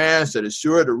to our fans that is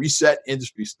sure to reset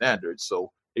industry standards.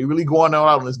 So they really going out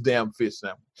on this damn fish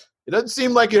sandwich. It doesn't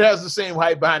seem like it has the same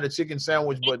hype behind the chicken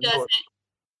sandwich, but it doesn't.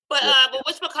 But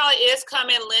whatchamacallit is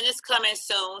coming. Lynn is coming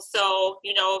soon. So,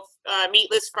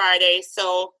 Meatless Friday.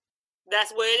 So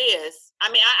that's what it is.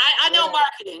 I mean, I know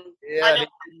marketing. Yeah,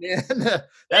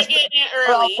 they're getting it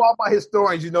early. All my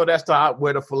historians, that's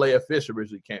where the fillet of fish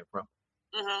originally came from.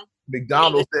 Mm-hmm.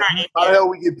 McDonald's said, how the hell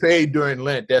we get paid during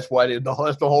Lent? That's why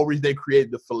that's the whole reason they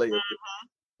created the fillet of fish.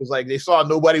 It's like they saw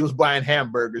nobody was buying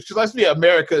hamburgers. Because let's be,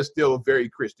 America is still very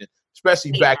Christian,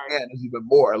 especially back then. It's even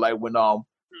more like when probably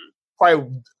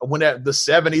when the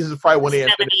 70s is probably when they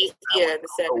invented the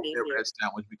 70s. That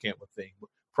sandwich became a thing. But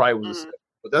probably was the 70s.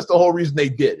 But that's the whole reason they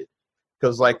did it.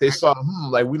 Because like they saw,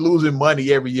 like we losing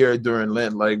money every year during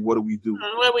Lent. Like what do we do?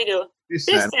 What do we do? Fish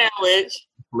sandwich.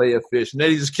 Fillet of fish. And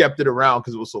then he just kept it around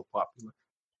because it was so popular.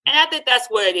 And I think that's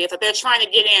what it is. Like they're trying to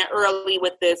get in early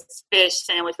with this fish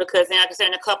sandwich because now,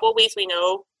 in a couple of weeks, we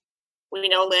know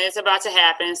Lent is about to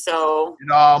happen. So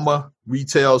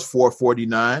retail's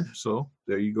 $4.49. So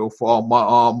there you go for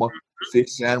all my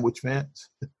fish sandwich fans.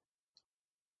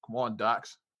 Come on,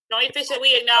 Docs. The only fish that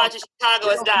we acknowledge in Chicago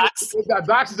is Docs.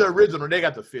 Docs is the original. They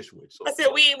got the fish witch. So. I said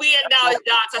we acknowledge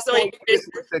Docs. That's the fish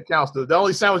that counts. The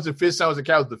only sandwich, the fish sandwich that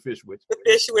counts, is the fish witch. The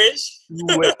fish witch.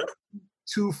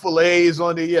 2 fillets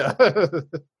on the You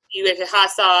get your hot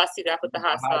sauce. You got to put the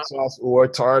hot sauce or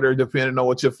tartar, depending on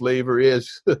what your flavor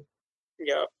is.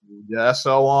 Yeah. Yeah.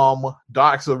 So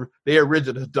Docs they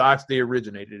originated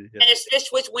it. And it's Fish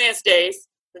Witch Wednesdays.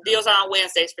 The deals are on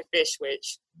Wednesdays for Fish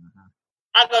Witch. Mm-hmm.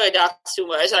 I go to Docs too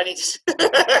much. I need to.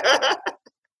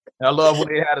 I love when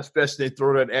they had a special. They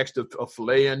throw that extra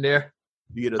fillet in there.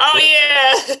 You get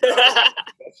yeah.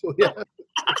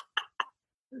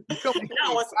 You come to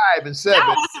 5 and 7. I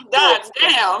want some Docs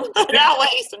down. Now I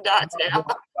want to eat some Docs down.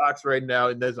 Docs right now,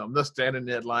 and I'm not standing in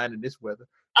that line in this weather.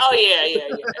 Oh yeah. You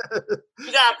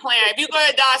gotta plan. If you go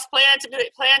to Docs, plan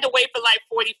to wait for like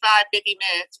 45, 50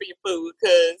 minutes for your food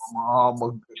because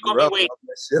you're gonna be waiting.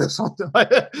 Or something like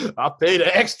that. I'll pay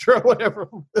the extra, whatever.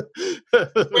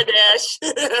 Dash.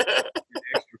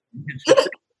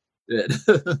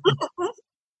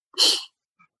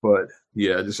 But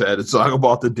yeah, I just had to talk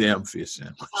about the damn fish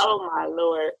sandwich. Oh my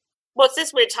Lord. Well,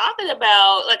 since we're talking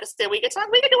about, like I said, we can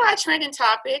do our trending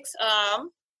topics.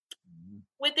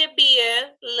 With it being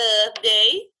Love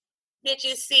Day, did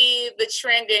you see the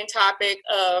trending topic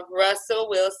of Russell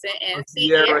Wilson and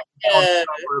Sierra? The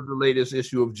latest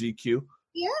issue of GQ.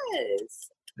 Yes.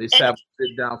 They have to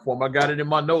sit down for them. I got it in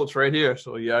my notes right here.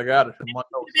 So yeah, I got it in my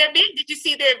notes. Did you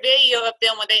see their video of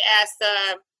them when they asked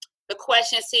the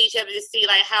questions to each other to see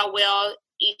like how well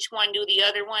each one knew the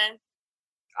other one?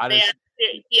 I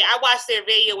watched their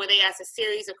video where they asked a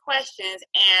series of questions,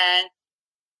 and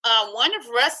one of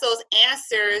Russell's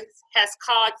answers has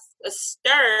caused a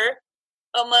stir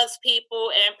amongst people,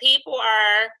 and people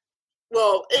are,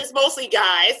 it's mostly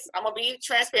guys. I'm going to be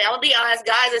transparent. I'm going to be honest.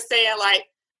 Guys are saying, like,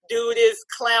 dude is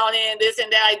clowning, this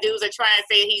and that. Dudes are trying to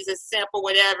say he's a simp or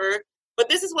whatever. But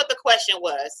this is what the question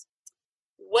was.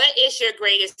 What is your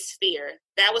greatest fear?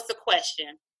 That was the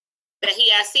question that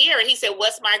he asked Sierra. He said,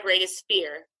 what's my greatest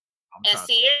fear? And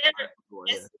Sierra,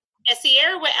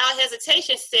 without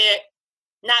hesitation, said,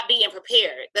 not being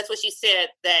prepared. That's what she said,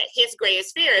 that his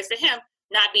greatest fear is for him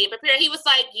not being prepared. He was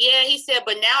like, yeah, he said,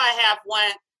 but now I have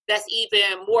one that's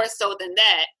even more so than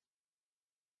that.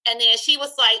 And then she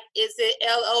was like, is it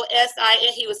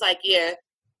LOSIN? He was like, yeah,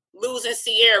 losing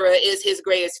Sierra is his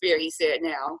greatest fear, he said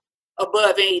now.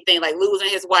 Above anything, like losing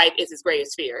his wife is his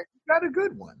greatest fear. You got a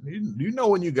good one. You know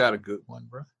when you got a good one,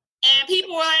 bro. And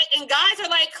people are like, and guys are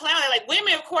like clowning. Like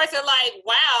women, of course, are like,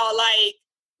 wow, like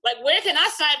where can I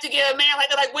sign up to get a man like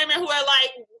that? Like women who are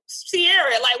like,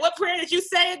 Sierra, like what prayer did you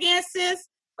say again, sis?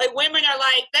 Like women are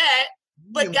like that,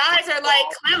 but guys are like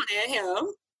clowning him.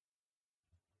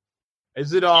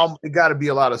 Is it it got to be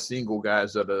a lot of single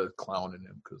guys that are clowning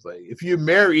him? Because like if you're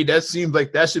married, that seems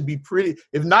like that should be pretty.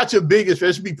 If not your biggest,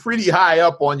 it should be pretty high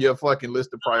up on your fucking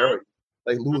list of priorities.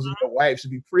 Like losing your wife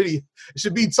should be pretty. It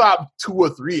should be top 2 or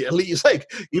 3 at least. Like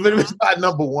even if it's not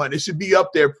number 1, it should be up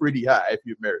there pretty high if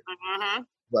you're married.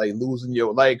 Like losing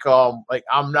your like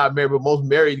I'm not married, but most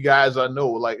married guys I know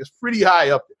like it's pretty high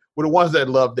up there. But the ones that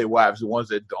love their wives, the ones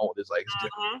that don't, is like it's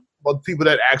different. But people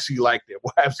that actually like their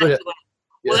wives. So,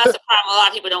 well, that's the problem. A lot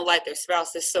of people don't like their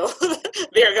spouses, so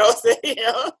there goes it. You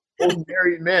know, most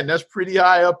married men, that's pretty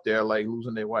high up there, like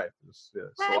losing their wife.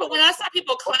 Right, but when I saw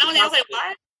people clowning, I was like,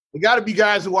 "What?" There got to be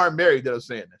guys who aren't married that are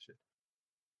saying that shit.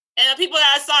 And the people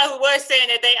that I saw who were saying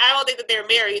that I don't think that they're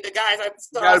married. The guys I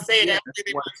saw saying that.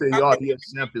 I want to say, y'all, he a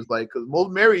simp is like, because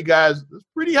most married guys, it's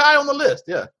pretty high on the list.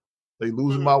 Yeah. Like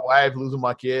losing my wife, losing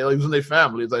my kid, losing their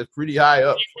family. It's like pretty high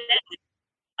up.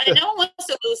 Like, no one wants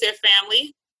to lose their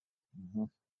family.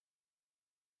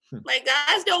 Like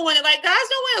guys don't want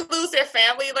to lose their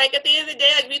family. Like at the end of the day,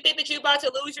 like if you think that you're about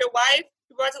to lose your wife,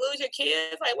 you're about to lose your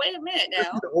kids, like wait a minute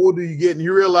now. The older you get and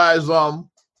you realize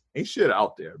ain't shit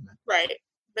out there, man. Right.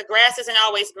 The grass isn't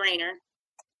always greener.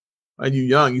 When you're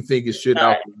young, you think it's shit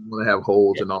out there. You want to have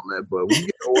holes and all that, but when you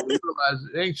get older, you realize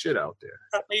it ain't shit out there.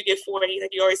 When you get 40,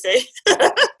 like you always say.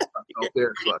 Out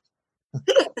there sucks.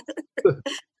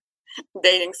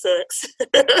 Dating sucks.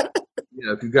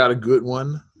 Yeah, if you got a good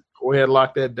one, go ahead and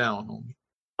lock that down, homie.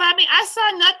 But I mean, I saw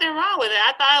nothing wrong with it.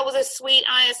 I thought it was a sweet,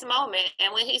 honest moment.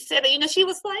 And when he said it, she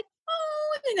was like,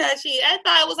 oh, I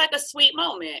thought it was like a sweet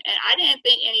moment. And I didn't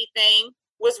think anything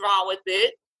was wrong with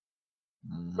it.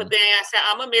 Mm-hmm. But then I said,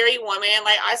 I'm a married woman.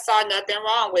 Like, I saw nothing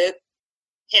wrong with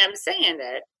him saying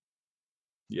that.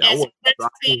 Yeah,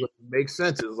 it makes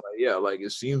sense. It's like, yeah, like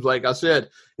it seems like I said,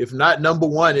 if not number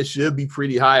one, it should be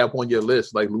pretty high up on your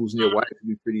list. Like losing your wife should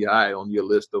be pretty high on your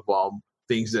list of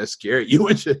things that scare you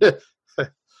and shit.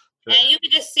 And you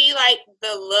can just see like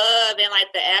the love and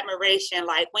like the admiration.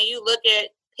 Like when you look at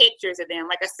pictures of them,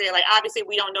 like I said, like obviously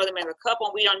we don't know them as a couple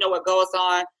and we don't know what goes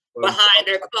on behind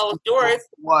their closed doors.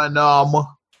 One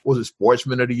was it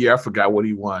Sportsman of the Year? I forgot what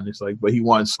he won. It's like, but he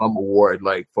won some award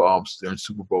like for during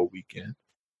Super Bowl weekend.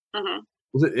 Mm-hmm.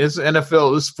 It's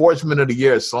NFL, it's Sportsman of the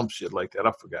Year or some shit like that.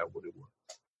 I forgot what it was.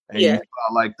 And you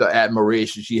saw like the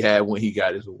admiration she had when he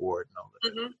got his award and all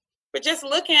that. Mm-hmm. But just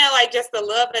looking at like just the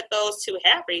love that those two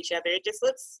have for each other, it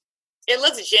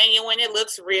looks genuine. It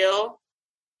looks real.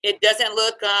 It doesn't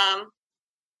look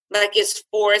like it's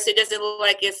forced. It doesn't look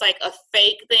like it's like a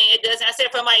fake thing. It doesn't. I said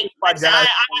from I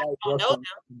don't know them.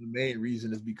 The main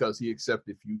reason is because he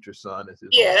accepted Future Son as his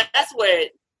that's what.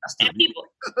 And people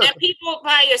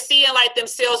probably are seeing like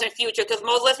themselves in Future because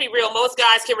let's be real, most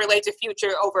guys can relate to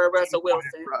Future over Russell Wilson.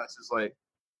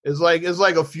 It's like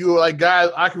a few like guys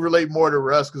I can relate more to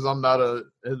Russ because I'm not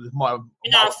you're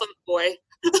not a fuck boy.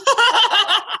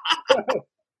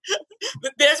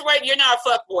 That's why you're not a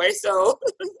fuck boy, so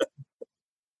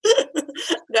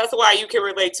that's why you can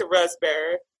relate to Russ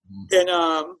better than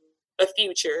a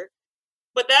Future.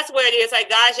 But that's what it is. Like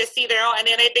guys just see their own, and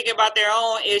then they think about their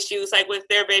own issues, like with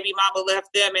their baby mama left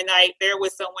them, and like they're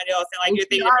with someone else, and like you're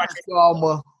thinking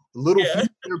about little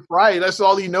Future pride. That's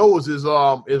all he knows is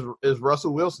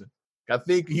Russell Wilson. I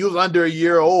think he was under a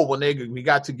year old when we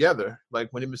got together. Like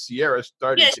when him and Sierra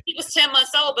started. Yeah, she was 10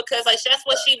 months old because like that's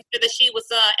what she said that she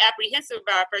was apprehensive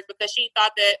about first because she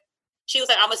thought that she was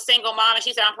like, I'm a single mom, and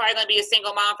she said I'm probably gonna be a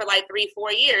single mom for like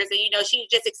 3-4 years, and she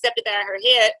just accepted that in her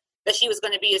head that she was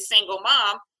going to be a single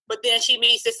mom. But then she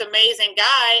meets this amazing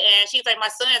guy and she's like, my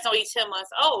son is only 10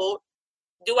 months old.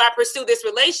 Do I pursue this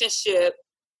relationship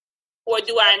or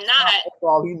do I not?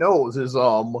 All he knows is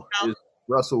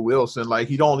Russell Wilson. Like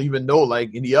he don't even know like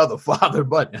any other father,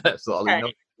 but that's all he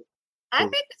knows. I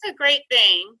think it's a great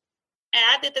thing. And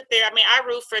I think that I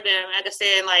root for them. Like I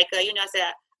said, like, I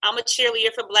said, I'm a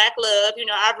cheerleader for Black love.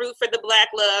 I root for the Black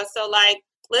love. So like,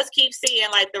 let's keep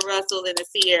seeing like the Russells and the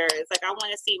Sierras. Like I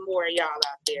want to see more of y'all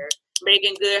out there.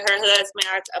 Megan Good, her husband,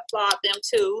 I applaud them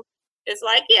too. It's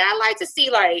like, I like to see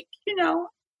like, I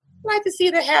like to see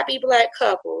the happy Black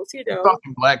couples,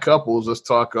 Talking Black couples, let's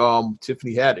talk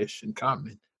Tiffany Haddish and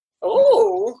Common.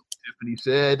 Oh. Tiffany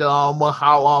said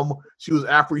how she was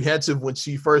apprehensive when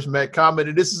she first met Common.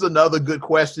 And this is another good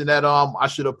question that I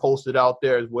should have posted out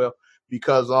there as well.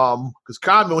 Because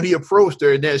Common, when he approached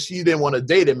her, and then she didn't want to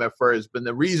date him at first, but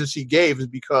the reason she gave is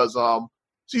because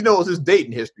she knows his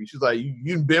dating history. She's like,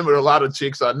 you've been with a lot of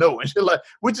chicks I know, and she's like,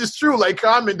 which is true. Like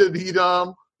Common did, he's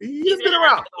been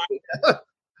around,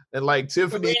 and like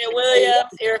Tiffany, Serena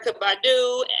Williams, Erykah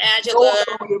Badu, Angela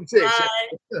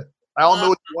Rye. I don't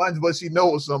know which ones, but she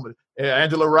knows somebody. And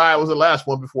Angela Rye was the last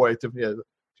one before Tiffany.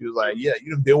 She was like,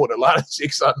 you've been with a lot of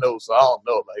chicks I know, so I don't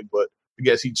know, like, but. I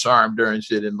guess he charmed her and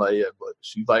shit and like but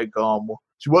she like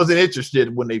she wasn't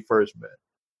interested when they first met.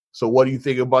 So what do you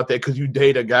think about that? Because you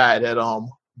date a guy that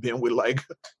been with like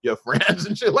your friends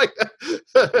and shit like that.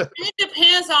 It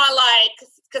depends on like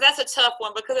because that's a tough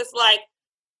one because it's like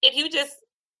if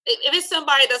it's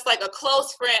somebody that's like a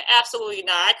close friend, absolutely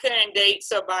not. I couldn't date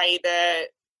somebody that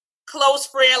close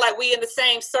friend like we in the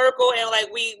same circle and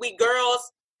like we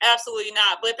girls, absolutely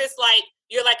not. But if it's like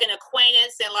you're like an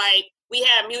acquaintance and like we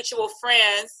have mutual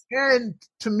friends. And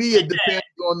to me, it depends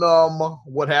on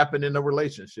what happened in the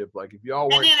relationship. Like if y'all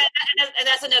weren't. And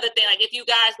that's another thing. Like if you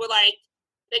guys were like,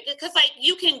 because like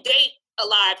you can date a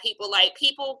lot of people,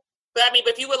 but I mean,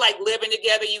 but if you were like living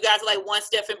together, you guys are like one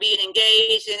step from being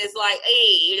engaged, and it's like,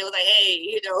 hey,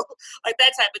 like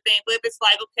that type of thing. But if it's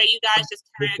like, okay, you guys just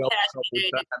kind of casually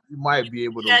dated, you might be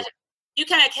able to. You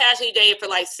kind of casually dated for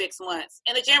like 6 months.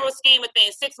 In the general scheme of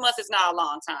things, 6 months is not a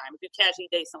long time if you casually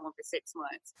date someone for 6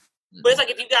 months. Mm-hmm. But it's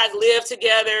like if you guys live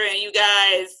together and you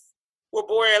guys were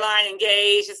borderline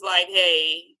engaged, it's like,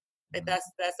 hey,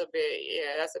 that's a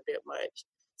bit much.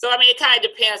 So I mean, it kind of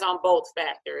depends on both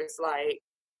factors. Like,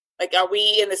 are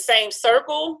we in the same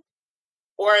circle,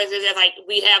 or is it just like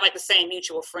we have like the same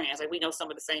mutual friends? Like we know some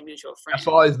of the same mutual friends. That's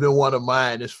always been one of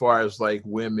mine as far as like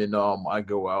women. I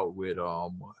go out with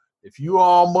if you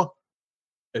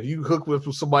hook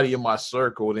with somebody in my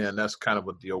circle, then that's kind of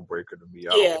a deal breaker to me.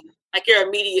 Yeah, like your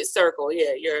immediate circle.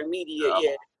 Yeah, your immediate.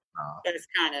 Yeah, that's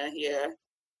kind of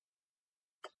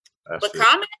But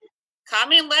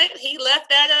Common left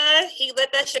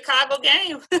that Chicago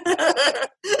game.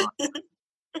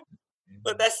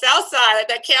 But that South Side,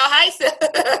 that Cal Heights,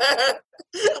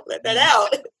 let that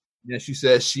out. Yeah, she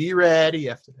said she ready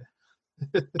after that.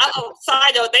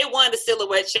 Side note, they won the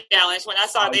silhouette challenge. When I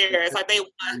saw theirs, like they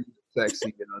won.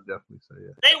 Sexy, I'll definitely say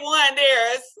yeah. They won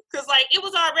theirs because like it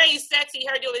was already sexy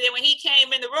her doing it. Then when he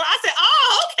came in the room, I said,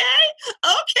 "Oh,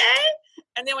 okay."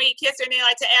 And then when he kissed her, and then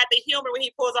like to add the humor when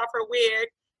he pulls off her wig,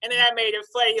 and then I made it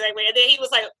funny. Like, and then he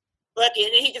was like, "Lucky,"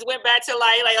 and then he just went back to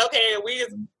like okay, we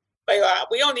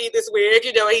don't need this wig,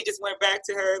 He just went back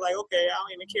to her like, okay, I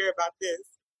don't even care about this.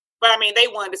 But I mean, they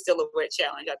won the silhouette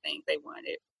challenge. I think they won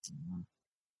it.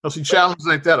 Oh, see, challenges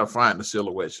like that are fine. The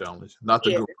silhouette challenge, not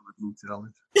the gorilla glue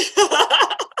challenge.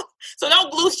 So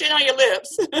don't glue shit on your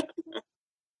lips.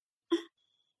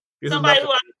 Someone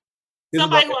who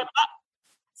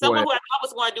I thought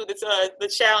was going to do the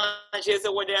challenges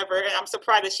or whatever, and I'm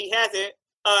surprised that she hasn't.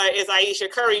 Is Ayesha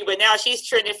Curry, but now she's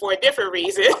trending for a different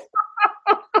reason.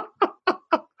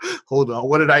 Hold on,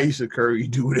 what did Ayesha Curry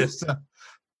do this time?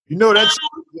 That's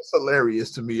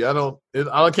hilarious to me.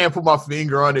 I can't put my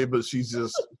finger on it, but she well,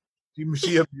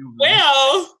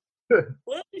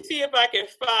 let me see if I can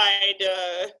find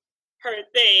her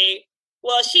thing.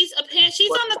 Well, she's on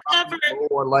the cover.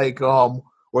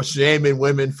 Or shaming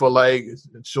women for like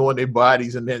showing their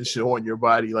bodies and then showing your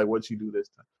body. Like, what she do this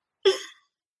time?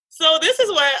 So this is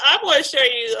what I want to show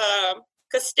you.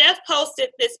 Because Steph posted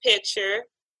this picture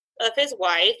of his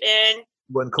wife, and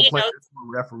when complaining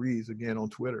to referees again on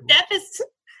Twitter.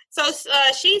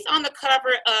 She's on the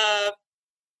cover of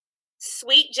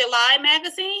Sweet July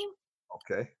magazine.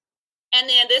 Okay. And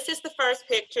then this is the first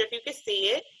picture, if you can see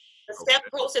it. Steph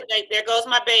posted like, "There goes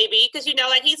my baby," because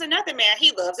like he's another man.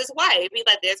 He loves his wife. He's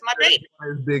like, "There's my baby."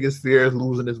 His biggest fear is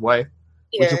losing his wife.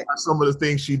 Yeah. Which is why some of the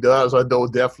things she does, although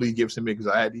definitely gives him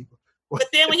anxiety. But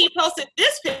then when he posted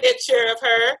this picture of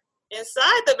her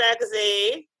inside the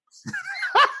magazine.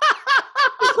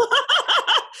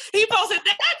 He posted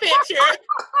that picture.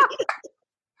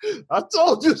 I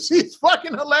told you she's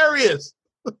fucking hilarious.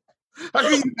 How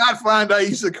can you not find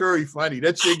Ayesha Curry funny?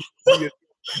 That chick. So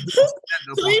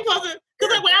he posted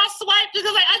because like when I swiped,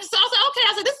 because like I was like, okay,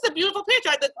 I said this is a beautiful picture.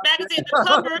 Like the magazine, the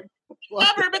cover,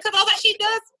 because I was like, she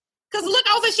does. Because look,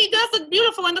 I was like, she does look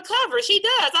beautiful in the cover. She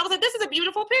does. I was like, this is a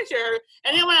beautiful picture.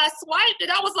 And then when I swiped it,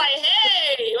 I was like,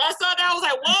 hey. When I saw that, I was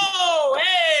like, whoa,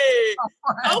 hey.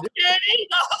 Okay. I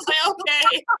was like,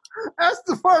 okay. That's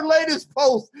her latest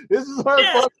post. This is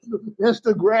her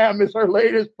Instagram. It's her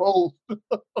latest post.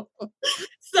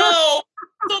 So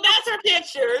that's her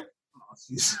picture.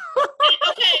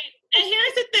 Okay. And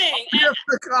here's the thing. Here's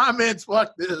the comments.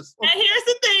 Fuck this. And here's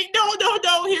the thing. No.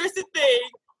 Here's the thing.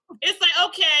 It's like,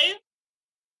 okay.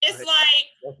 It's like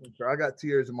I got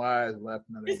tears in my eyes left.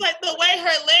 It's like the way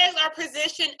her legs are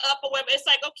positioned up or whatever. It's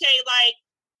like, okay, like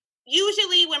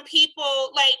usually when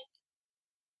people like,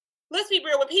 let's be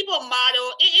real, when people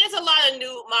model, it is a lot of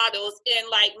nude models in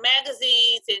like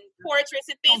magazines and portraits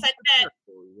and things like that.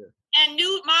 And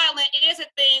nude modeling is a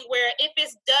thing where if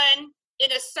it's done in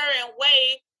a certain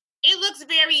way, it looks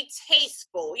very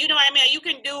tasteful. You know what I mean? You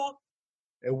can do.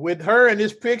 And with her in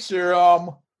this picture,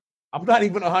 I'm not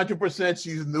even 100%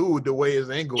 she's nude the way it's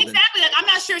angled. Exactly. I'm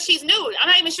not sure she's nude. I'm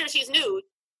not even sure she's nude.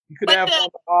 You could have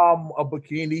a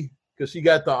bikini because she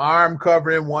got the arm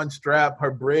covering one strap,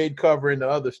 her braid covering the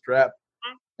other strap.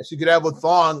 Mm-hmm. And she could have a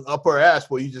thong up her ass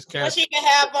where you just can't. Or she could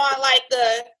have on like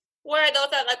where are those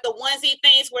like the onesie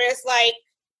things where it's like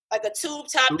a tube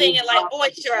top thing and like boy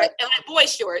shorts and like boy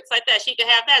shorts like that. She could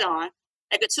have that on.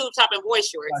 Like a tube top and boy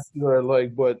shorts. Sure,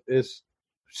 like, but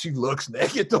she looks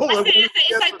naked though.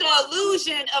 It's like the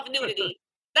illusion of nudity.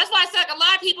 That's why it's like a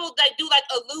lot of people that do like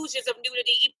illusions of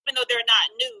nudity, even though they're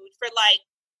not nude, for like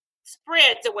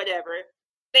spreads or whatever.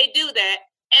 They do that.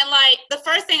 And like the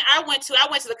first thing I went to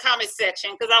the comment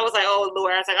section because I was like, oh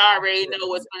Lord, I was like, I already know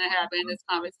what's going to happen in this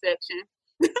comment section.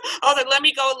 I was like, let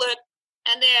me go look.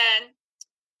 And then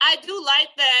I do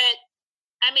like that.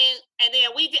 I mean, and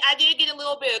then I did get a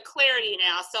little bit of clarity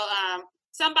now. So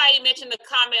somebody mentioned the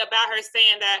comment about her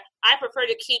saying that I prefer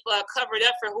to keep covered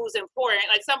up for who's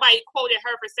important. Like somebody quoted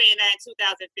her for saying that in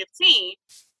 2015.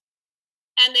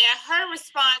 And then her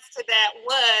response to that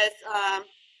was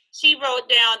she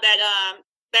wrote down that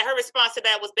that her response to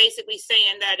that was basically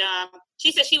saying that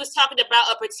she said she was talking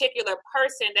about a particular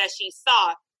person that she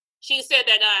saw. She said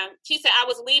that I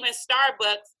was leaving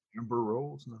Starbucks. Amber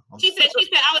Rose? No. She said she was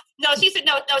like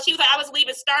I was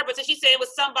leaving Starbucks and she said it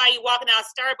was somebody walking out of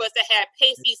Starbucks that had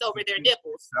pasties over their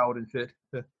nipples. Out and shit.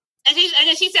 And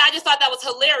then she said, I just thought that was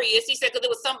hilarious. She said, because it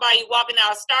was somebody walking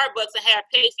out of Starbucks and had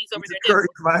pasties over their nipples.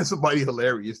 Find somebody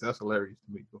hilarious. That's hilarious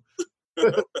to me.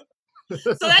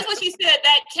 So that's what she said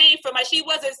that came from. Like, she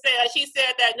wasn't saying, she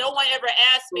said that no one ever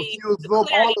asked me. All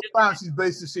the time,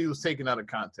 she was taken out of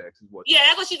context. Is what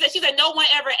that's what she said. She said, no one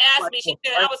ever asked me. She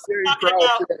said, I was talking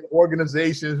about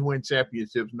organizations win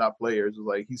championships, not players.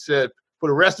 Like he said, for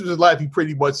the rest of his life, he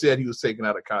pretty much said he was taken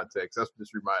out of context. That's what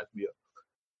this reminds me of.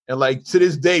 And like to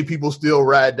this day, people still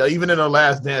ride. Even in our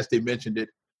last dance, they mentioned it.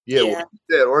 Yeah. Well, he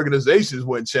said organizations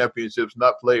win championships,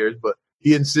 not players. But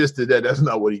he insisted that that's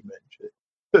not what he meant.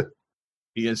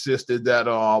 He insisted that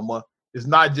it's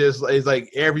not just it's like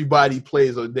everybody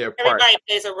plays their part. Everybody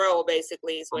plays a role,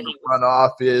 basically. Is what he was. Front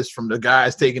office, from the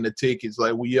guys taking the tickets,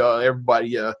 like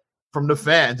everybody from the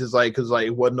fans. It's like because like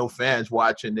it wasn't no fans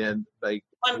watching, and like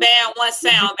one band, one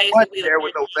sound, basically. There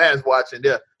with no fans watching.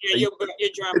 Yeah, you're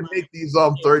drummer. Make these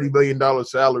 $30 billion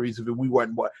salaries if we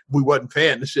wasn't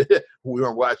paying the shit. We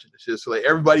weren't watching the shit. So like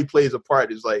everybody plays a part.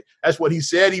 It's like that's what he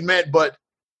said he meant, but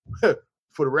for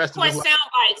the rest of his life, sound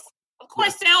bites. Of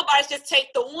course, sound bites just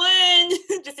take the one,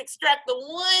 just extract the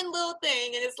one little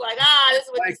thing, and it's like, this is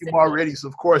what like him already. So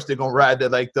of course they're gonna ride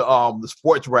that, like the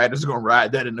sports writers are gonna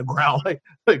ride that in the ground, like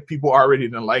people already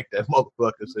didn't like that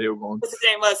motherfucker, so they were going. What's his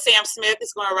name? Sam Smith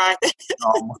is gonna ride that.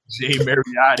 Jay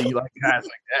Mariotti, like guys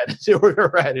like that, they were gonna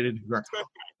ride it in the ground.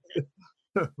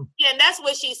 Yeah, and that's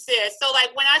what she said. So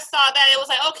like when I saw that, it was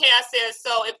like, okay, I said,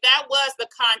 so if that was the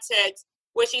context.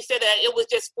 Where she said that it was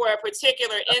just for a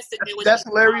particular incident. That's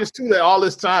hilarious too. That all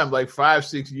this time, like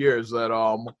 5-6 years, that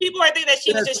people are thinking that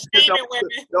she was just shaming women.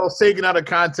 That was taken out of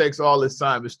context all this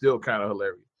time. It's still kind of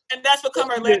hilarious, and that's become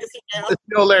her legacy now. It's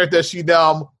still hilarious that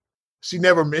she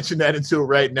never mentioned that until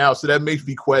right now. So that makes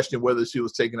me question whether she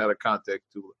was taken out of context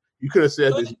too. You could have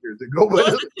said this years ago, but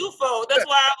it's twofold. That's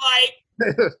why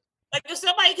I'm like if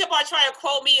somebody kept on trying to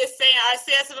quote me as saying I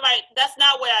said something like that's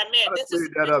not what I meant. This is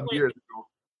that up years ago.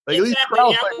 Like at least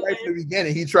Krause, right from the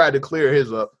beginning, he tried to clear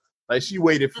his up. Like she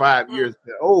waited 5 years.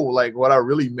 Like what I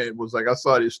really meant was like I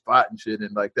saw this spot and shit,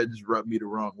 and like that just rubbed me the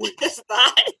wrong way.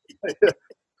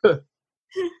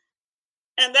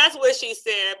 And that's what she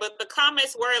said. But the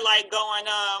comments were like going,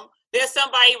 there's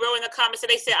somebody wrote in the comments that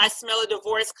they said I smell a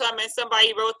divorce coming.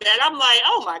 Somebody wrote that. I'm like,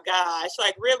 oh my gosh,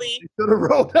 like really? You should have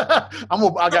wrote. I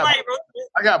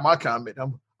got my comment.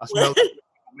 I smell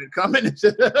it coming.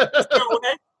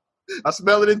 I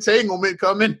smell it entanglement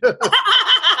coming.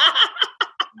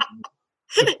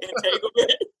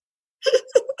 Entanglement.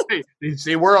 Hey, they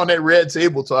say we're on that red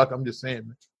table talk. I'm just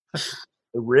saying,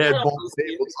 the red bone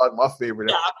table talk, my favorite.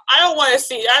 Yeah, I don't want to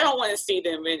see them. I don't want to see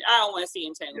entanglement. I don't want to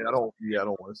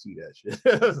see that shit.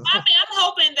 I mean, I'm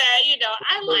hoping that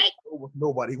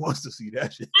nobody wants to see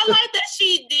that shit. I like that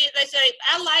she did.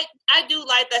 I do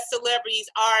like that celebrities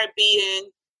are being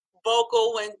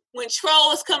vocal when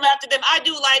trolls come after them. I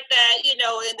do like that, in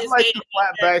this I like the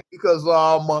flatback because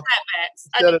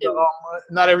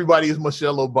not everybody is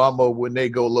Michelle Obama. When they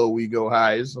go low, we go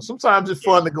high. Sometimes it's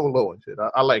fun to go low and shit.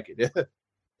 I like it.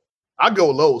 I go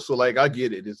low, so like I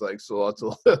get it. It's like so.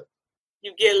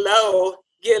 You get low.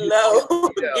 Yeah, get like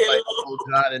low.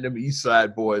 John and them East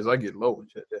Side boys. I get low and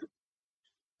shit.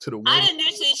 To the wind.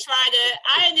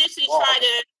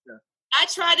 I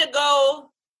try to go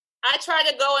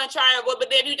and but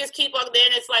then you just keep on.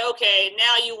 Then it's like, okay,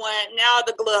 now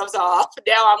the gloves off.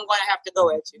 Now I'm going to have to go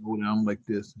at you. Go down like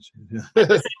this and shit. This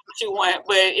is what you want,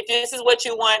 but if this is what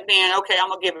you want, then okay, I'm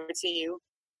gonna give it to you.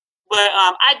 But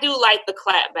I do like the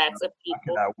clapbacks of people. I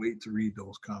cannot wait to read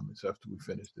those comments after we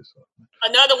finish this up.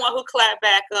 Another one who clapped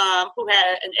back, who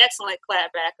had an excellent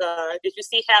clapback. Did you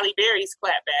see Halle Berry's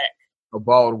clapback?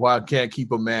 About why I can't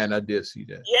keep a man. I did see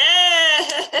that.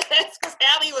 Yes, because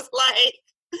Halle was like.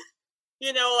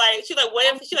 She's like,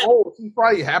 what if she's like? Oh, she's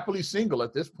probably happily single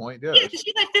at this point. Yeah,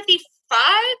 she's like 55 now,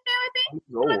 I think.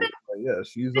 She's old. Yeah,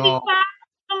 she's 55,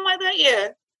 something like that.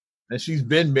 Yeah. And she's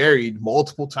been married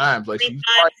multiple times. Like she's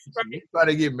trying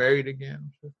to get married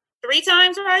again. 3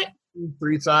 times, right?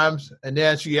 3 times, and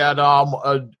then she had a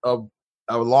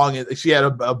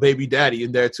baby daddy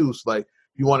in there too. So like,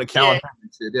 you want to count him and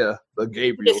shit, the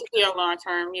Gabriel. Basically a long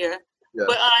term, yeah.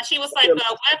 But she was like,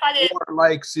 "What if I did?"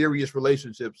 Like serious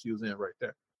relationships she was in right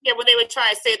there. Yeah, when they were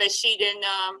trying to say that she didn't,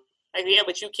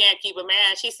 but you can't keep a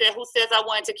man. She said, "Who says I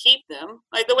wanted to keep them?"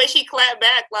 Like the way she clapped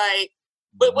back, like.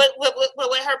 But what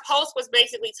her post was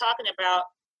basically talking about,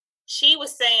 she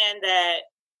was saying that,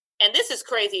 and this is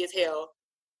crazy as hell.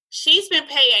 She's been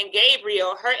paying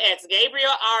Gabriel, her ex,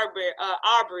 Gabriel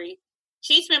Aubrey.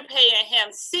 She's been paying him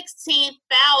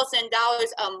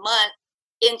 $16,000 a month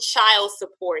in child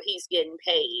support. He's getting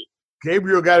paid.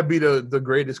 Gabriel got to be the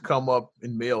greatest come up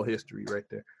in male history, right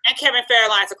there. And Kevin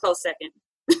Fairline's a close second.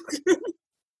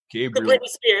 Gabriel,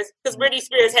 because Britney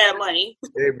Spears had money.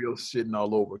 Gabriel's shitting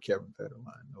all over Kevin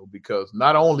Federline, though, because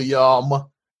not only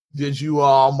did you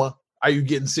are you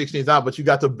getting 16 times, but you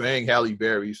got to bang Halle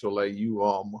Berry, so like you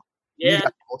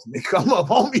ultimately come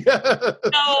up on me. So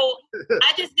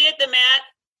I just did the math.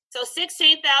 So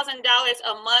 $16,000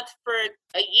 a month for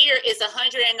a year is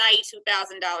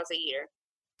 $192,000 a year.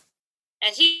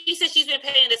 And she said she's been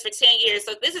paying this for 10 years.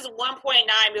 So this is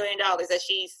 $1.9 million that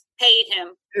she's paid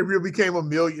him. Gabriel became a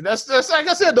million. That's like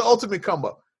I said, the ultimate come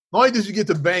up. Not only did you get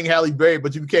to bang Halle Berry,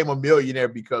 but you became a millionaire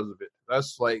because of it.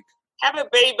 That's like have a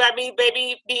baby by me,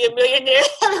 baby, be a millionaire.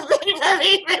 Have a baby by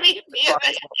me, baby, be a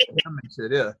millionaire.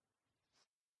 Yeah.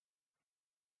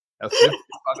 That's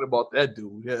talking about that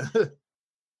dude. Yeah.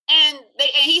 And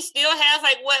he still has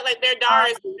their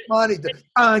daughters.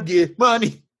 I get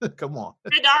money. Come on.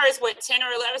 Their daughter is 10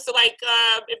 or 11. So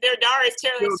if their daughter is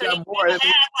 10 or 11,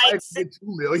 so $2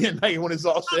 million when it's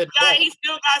all said. He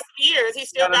still got some years. He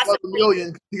still got some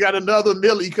million. He got another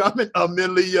milli coming. A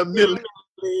millionaire.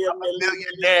 I'm a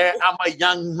millionaire. I'm a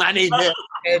young money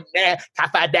millionaire.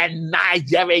 Top of that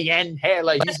Nigerian hair.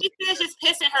 Like but she was just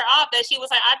pissing her off that she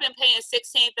was like, I've been paying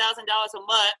 $16,000 a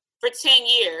month for 10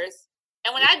 years.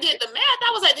 And when I did the math, I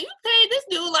was like, you paid this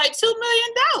dude like $2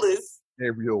 million.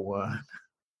 Gabriel one.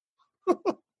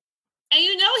 And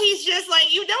he's just like,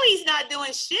 he's not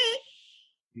doing shit.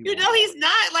 He's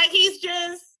not like he's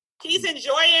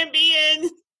enjoying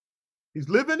being. He's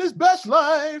living his best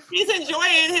life. He's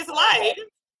enjoying his life.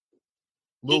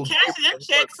 He cashing them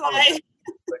checks like.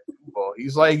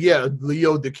 He's like,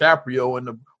 Leo DiCaprio in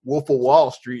the Wolf of Wall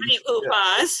Street.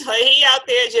 Coupons. Yeah. Like he out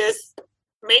there just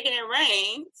making it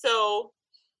rain. So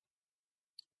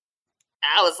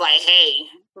I was like, hey,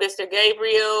 Mr.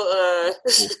 Gabriel,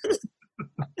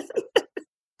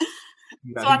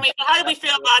 So I mean, how do we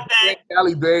feel about that?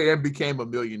 Halle Berry and became a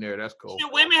millionaire. That's cool.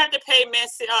 Should women have to pay men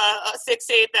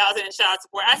 $68,000 in child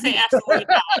support? I say absolutely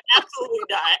not. Absolutely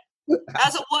not.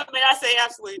 As a woman, I say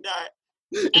absolutely not.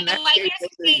 And then, here's the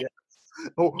thing.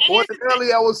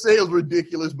 Ordinarily, I would say it was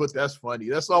ridiculous, but that's funny.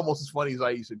 That's almost as funny as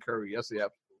Aisha Curry. I say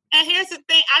absolutely. And here's the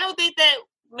thing: I don't think that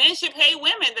men should pay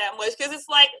women that much because it's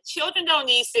like children don't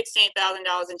need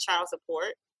 $16,000 in child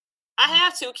support. I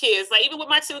have 2 kids. Like even with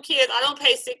my 2 kids, I don't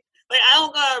pay I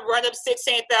don't run up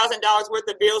 $16,000 worth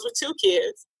of bills with 2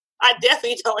 kids. I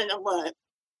definitely don't in a month.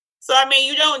 So I mean,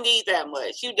 you don't need that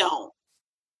much. You don't.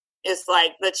 It's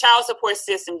like the child support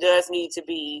system does need to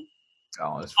be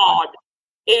hard.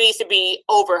 It needs to be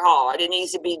overhauled. It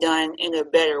needs to be done in a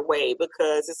better way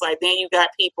because it's like then you got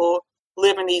people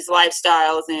living these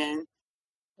lifestyles and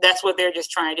that's what they're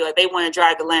just trying to do. Like they want to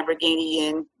drive the Lamborghini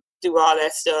and do all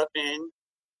that stuff and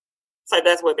it's like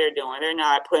that's what they're doing. They're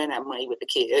not putting that money with the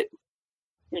kid.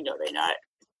 They're not.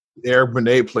 Eric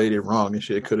Benet played it wrong and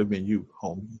shit. It could have been you,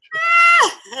 homie.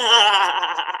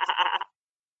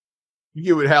 You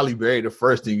get with Halle Berry, the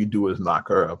first thing you do is knock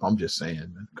her up. I'm just saying,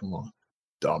 man. Come on.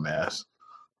 Dumbass.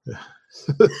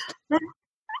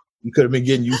 You could have been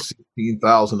getting you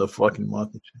 $16,000 a fucking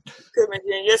month. Could have been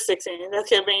getting your 16. That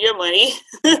could have been your money.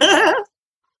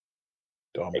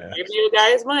 Dumbass. Give you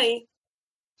guys money.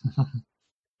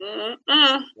 Put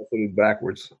it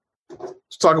backwards.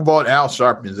 Let's talk about Al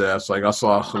Sharpton's ass. Like I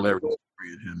saw a hilarious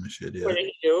story of him and shit. Yeah. What did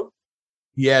he do?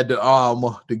 He had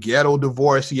the ghetto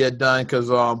divorce he had done because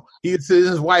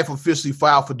his wife officially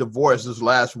filed for divorce this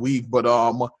last week, but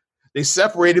they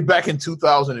separated back in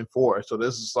 2004. So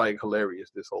this is like hilarious.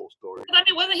 This whole story. I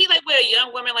mean, wasn't he like with a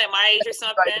young woman like my age or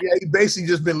something? Yeah, he basically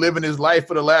just been living his life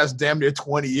for the last damn near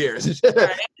 20 years.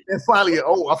 Right. And finally,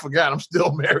 I forgot I'm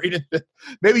still married.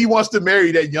 Maybe he wants to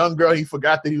marry that young girl. He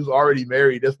forgot that he was already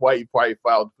married. That's why he probably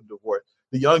filed for divorce.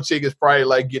 The young chick is probably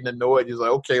like getting annoyed. He's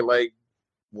like, okay, like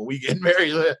when we get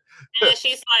married. And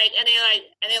she's like, and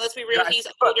then let's be real, he's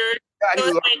older.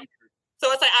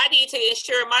 So it's like I need to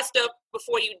insure my stuff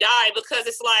before you die, because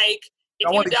it's like if I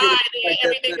you want to die, get then like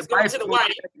everything is going to the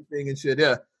wife. Everything and shit.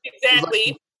 Yeah,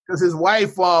 Exactly. Because his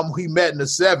wife, he met in the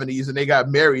 70s and they got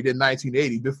married in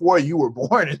 1980 before you were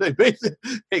born. And they basically,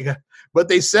 but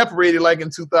they separated like in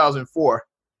 2004.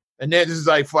 And then this is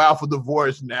like filed for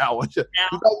divorce now.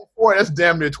 2004, that's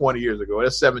damn near 20 years ago.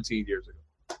 That's 17 years ago.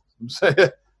 I'm saying.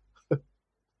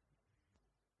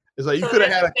 It's like you could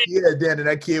have had a kid then, and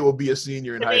that kid will be a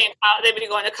senior in high school. They've been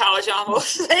going to college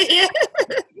almost. You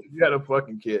had a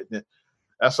fucking kid.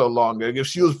 That's so long. If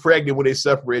she was pregnant when they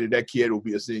separated, that kid will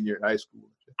be a senior in high school.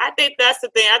 I think that's the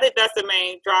thing. I think that's the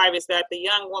main drive, is that the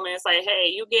young woman is like, hey,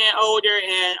 you getting older,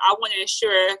 and I want to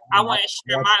insure my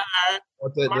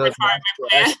retirement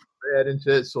plan. And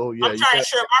shit, so yeah, I'm trying to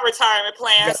insure my retirement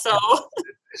plan. So.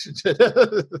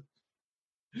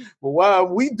 But why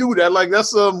we do that? Like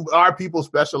that's our people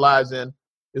specialize in.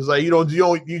 It's like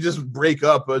you just break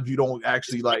up, but you don't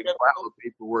actually like file the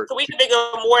paperwork. So we can think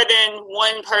of more than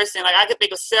one person. Like I could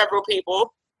think of several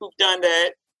people who've done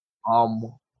that.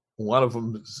 One of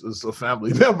them is a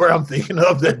family member I'm thinking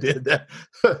of that did that.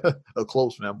 A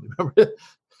close family member.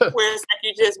 Where it's like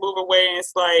you just move away, and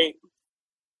it's like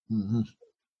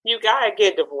you gotta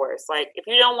get divorced. Like if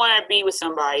you don't want to be with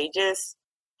somebody, just.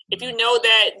 If you know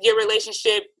that your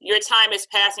relationship, your time is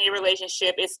passing, your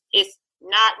relationship is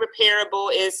not repairable,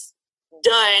 it's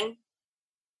done,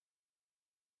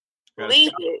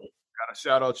 leave it. Gotta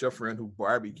shout out your friend who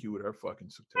barbecued her fucking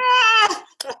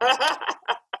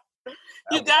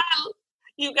You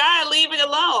gotta leave it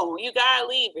alone. You gotta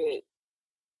leave it.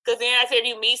 Because then I said, if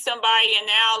you meet somebody and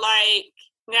now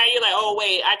you're like, oh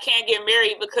wait, I can't get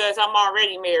married because I'm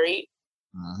already married.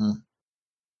 Mm-hmm.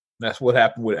 That's what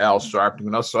happened with Al Sharpton.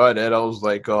 When I saw that, I was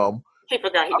like, he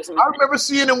forgot he was married. I remember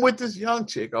seeing him with this young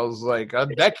chick. I was like,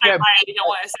 that can't be. You don't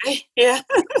want to say, yeah.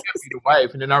 That can't be the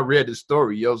wife. And then I read the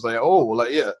story. I was like, oh, well,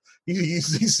 like, yeah, he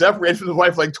separated from his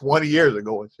wife like 20 years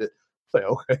ago and shit. Like,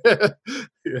 okay.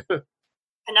 Yeah.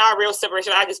 And now a real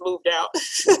separation. I just moved out.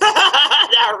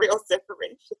 Now a real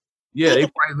separation. Yeah, they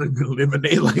probably living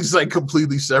it's like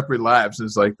completely separate lives.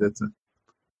 It's like that's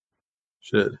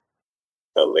shit.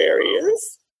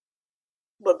 Hilarious.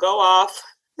 But go off.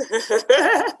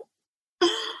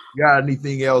 Got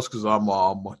anything else? Because I'm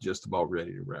just about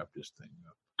ready to wrap this thing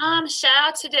up. Shout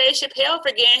out to Dave Chappelle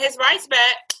for getting his rights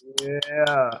back.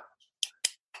 Yeah.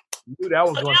 Dude, that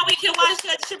was so now we can watch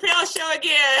the Chappelle show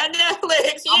again on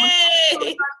Netflix.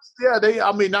 Yay!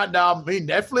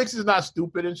 Netflix is not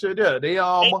stupid and shit. Yeah, they gave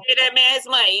that man his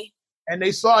money. And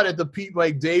they saw that the people,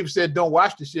 like Dave said, don't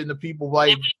watch the shit, and the people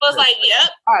like, and people's like, yep.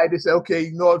 All right, they said, okay,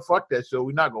 you know what, fuck that show,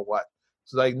 we're not gonna watch.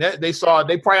 So like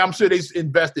I'm sure they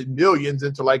invested millions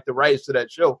into like the rights to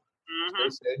that show. Mm-hmm. So they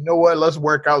said, you know what, let's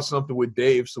work out something with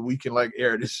Dave so we can like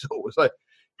air this show. It's like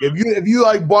if you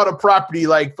like bought a property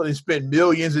like and spent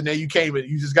millions and then you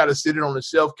just got to sit it on the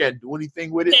shelf, can't do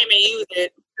anything with it. Can't even use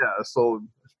it. Yeah, so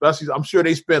especially I'm sure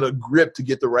they spent a grip to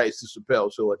get the rights to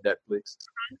Chappelle show at Netflix.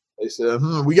 Mm-hmm. They said,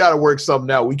 we got to work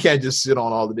something out. We can't just sit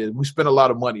on all of this. We spent a lot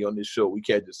of money on this show. We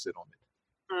can't just sit on it.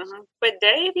 Mm-hmm. But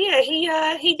Dave, yeah,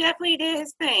 he definitely did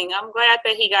his thing. I'm glad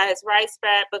that he got his rights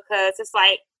back, because it's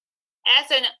like,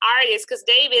 as an artist, because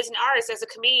Dave is an artist, as a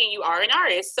comedian, you are an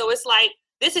artist. So it's like,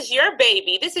 this is your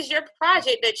baby. This is your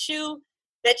project that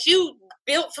you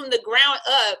built from the ground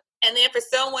up. And then for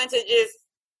someone to just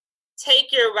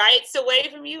take your rights away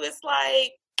from you, it's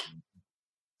like,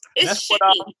 it's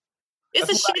shitty. It's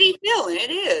a shitty feeling.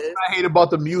 It is. What I hate about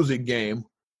the music game,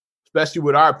 especially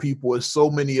with our people, is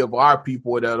so many of our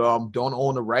people that don't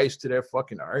own the rights to their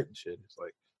fucking art and shit. It's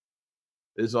like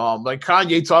like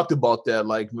Kanye talked about that,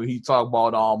 like when he talked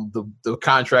about the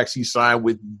contracts he signed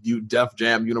with Def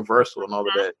Jam, Universal, and all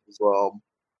of that. So,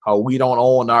 how we don't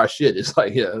own our shit. It's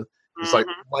like it's like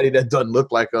somebody that doesn't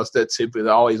look like us that typically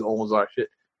always owns our shit.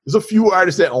 There's a few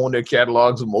artists that own their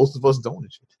catalogs, and most of us don't.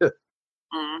 And shit.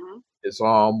 It's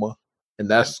and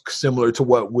that's similar to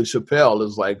what with Chappelle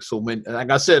is like. So many,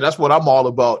 like I said, that's what I'm all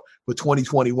about for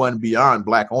 2021 and beyond,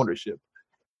 Black ownership.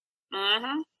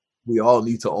 We all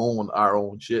need to own our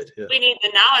own shit. Yeah. We need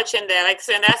the knowledge in that. Like I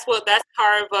said, that's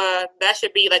part of that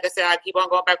should be, like I said, I keep on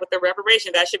going back with the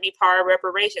reparations. That should be part of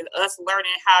reparations. Us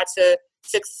learning how to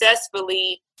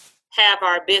successfully have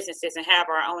our businesses and have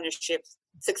our ownership.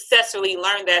 Successfully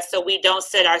learn that so we don't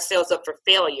set ourselves up for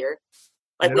failure.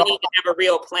 Like, we need to have a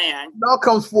real plan. It all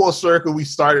comes full circle. We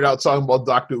started out talking about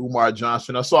Dr. Umar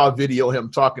Johnson. I saw a video of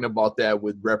him talking about that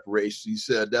with reparations. He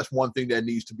said that's one thing that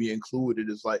needs to be included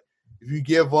is like, if you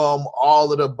give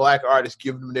all of the Black artists,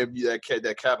 give them their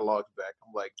catalogs back.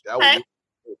 I'm like, that would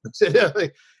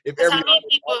like, if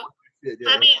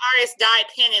how many artists died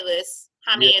penniless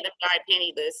How many of them died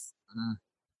penniless? Mm.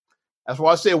 That's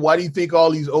why I said, why do you think all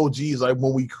these OGs, like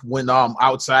when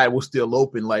outside was still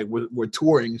open, like we're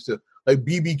touring still, like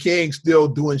BB King still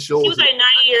doing shows. He was like 90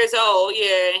 years old,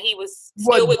 yeah, and he was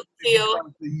still with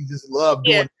Phil. He just loved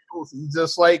doing shows. He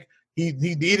just like he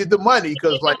needed the money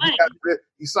because like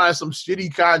he signed some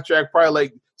shitty contract probably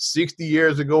like 60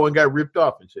 years ago and got ripped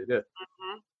off and shit. Yeah.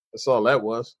 Mm-hmm. That's all that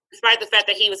was. Despite the fact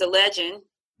that he was a legend,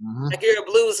 like you're a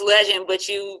blues legend, but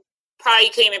you probably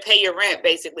couldn't even pay your rent.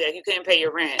 Basically, like you couldn't pay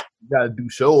your rent. You got to do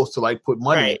shows to like put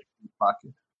money in your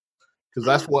pocket, because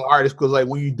that's what artists. Because like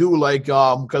when you do like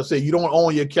because say you don't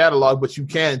own your catalog, but you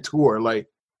can tour. Like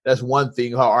that's one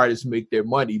thing how artists make their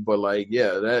money. But like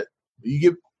that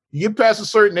you get past a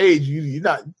certain age, you're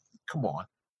not. Come on,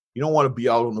 you don't want to be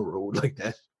out on the road like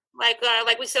that. Like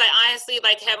we said, like honestly,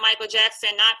 like had Michael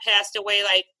Jackson not passed away,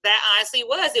 like that honestly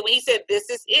was it. When he said this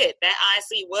is it, that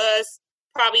honestly was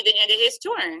probably the end of his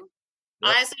touring.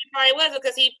 Yep. Honestly, it probably was,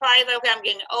 because he probably like, okay, I'm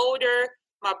getting older,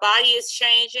 my body is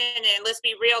changing, and let's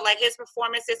be real, like his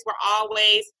performances were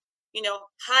always,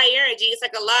 high energy. It's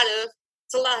like a lot of.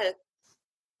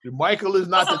 Michael is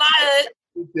not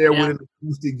there with an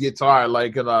acoustic guitar,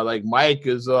 like Mike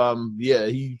is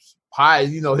he's high.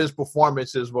 His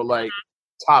performances were like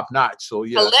top notch. So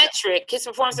electric. His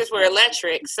performances were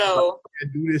electric. So I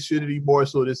can't do this shit anymore.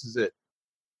 So this is it.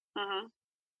 Mm-hmm.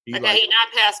 He not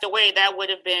passed away, that would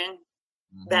have been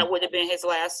his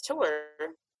last tour.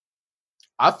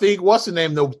 I think what's the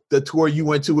name? The tour you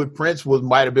went to with Prince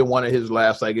might have been one of his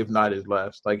last, like if not his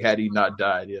last, like had he not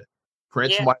died. Yeah,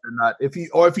 Prince might have not. If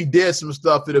he did some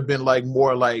stuff, it'd have been like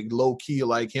more like low key,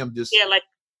 like him just like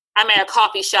I'm at a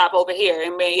coffee shop over here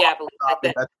in Minneapolis.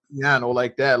 Like that. Piano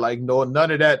like that, like none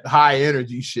of that high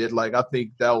energy shit. Like I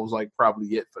think that was like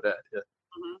probably it for that. Yeah.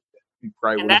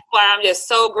 And that's why I'm just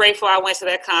so grateful I went to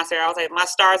that concert. I was like, my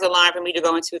stars aligned for me to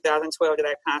go in 2012 to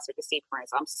that concert to see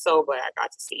Prince. I'm so glad I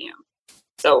got to see him.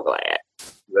 So glad.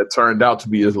 That turned out to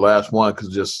be his last one, because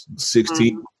just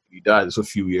 16, he died just a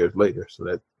few years later. So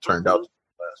that turned out to be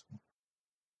his last one.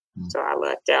 So I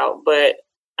lucked out. But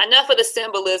enough of the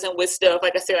symbolism with stuff.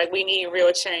 Like I said, like we need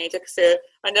real change. Like I said,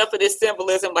 enough of this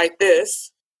symbolism like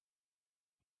this.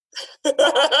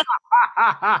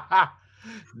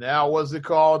 Now, what's it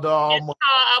called? I'm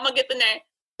gonna get the name.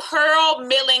 Pearl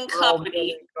Milling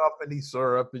Company.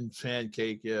 Syrup and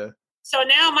pancake, yeah. So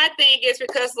now my thing is,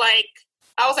 because like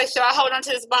I was like, should I hold on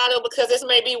to this bottle because this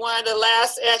may be one of the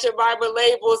last Asher Barber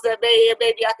labels that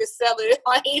maybe I could sell it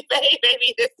on eBay.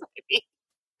 Maybe this might be.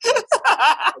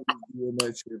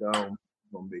 That shit gonna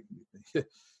make me think.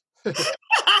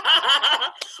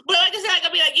 But like I said, I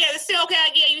gotta be like, yeah, it's still okay.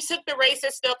 Yeah, you took the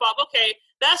racist stuff off. Okay,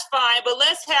 that's fine. But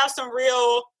let's have some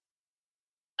real,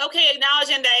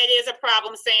 acknowledging that it is a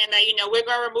problem, saying that, we're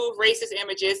gonna remove racist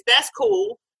images. That's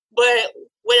cool. But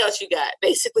what else you got?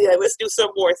 Basically, like, let's do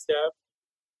some more stuff.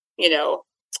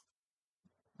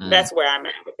 That's where I'm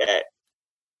at with that.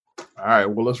 All right,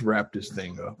 well, let's wrap this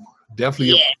thing up.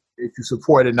 Definitely if you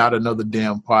supported Not Another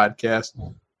Damn Podcast.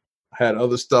 I had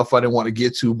other stuff I didn't want to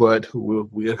get to, but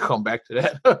we'll come back to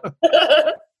that.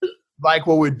 Like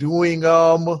what we're doing,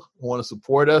 want to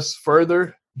support us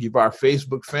further, give our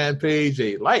Facebook fan page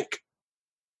a like.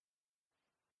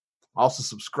 Also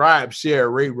subscribe, share,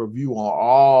 rate, review on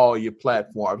all your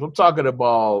platforms. I'm talking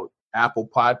about Apple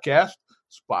Podcast,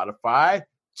 Spotify,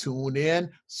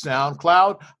 TuneIn,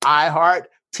 SoundCloud, iHeart,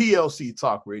 TLC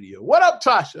Talk Radio. What up,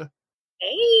 Tasha?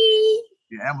 Hey.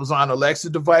 Your Amazon Alexa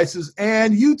devices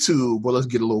and YouTube. Well, let's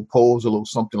get a little pose, a little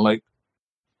something like.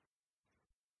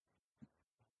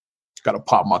 Got to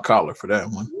pop my collar for that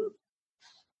one.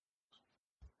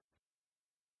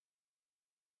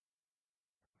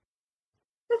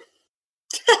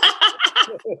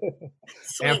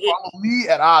 And follow me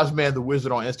at Ozman the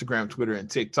Wizard on Instagram, Twitter, and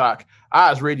TikTok.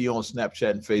 Oz Radio on Snapchat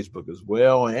and Facebook as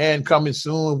well. And coming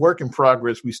soon, work in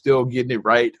progress. We still getting it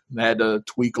right. I had to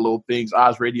tweak a little things.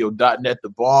 OzRadio.net, the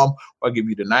bomb. I'll give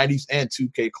you the 90s and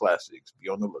 2K classics. Be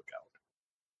on the lookout.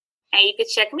 And you can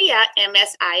check me out,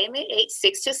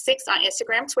 MSIMA8626 on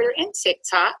Instagram, Twitter, and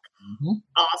TikTok. Mm-hmm.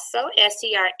 Also,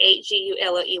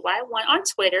 SCR8GULLEY1 on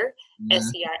Twitter,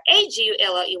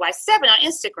 SCR8GULLEY7 on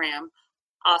Instagram.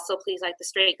 Also, please like the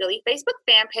Straight Gully Facebook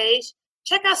fan page.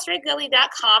 Check out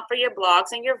straightgully.com for your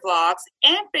blogs and your vlogs.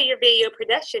 And for your video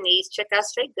production needs, check out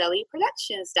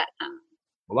straightgullyproductions.com.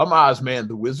 Well, I'm Ozman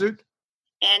the Wizard.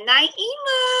 And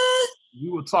Naima.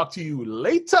 We will talk to you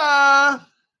later.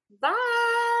 Bye.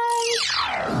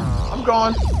 I'm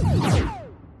gone.